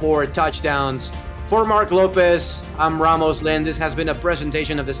and 4 touchdowns. For Mark Lopez, I'm Ramos Lynn. This has been a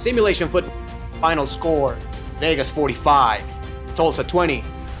presentation of the Simulation Football final score. Vegas 45, Tulsa 20.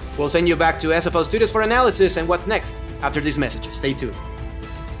 We'll send you back to SFL Studios for analysis and what's next after these messages. Stay tuned.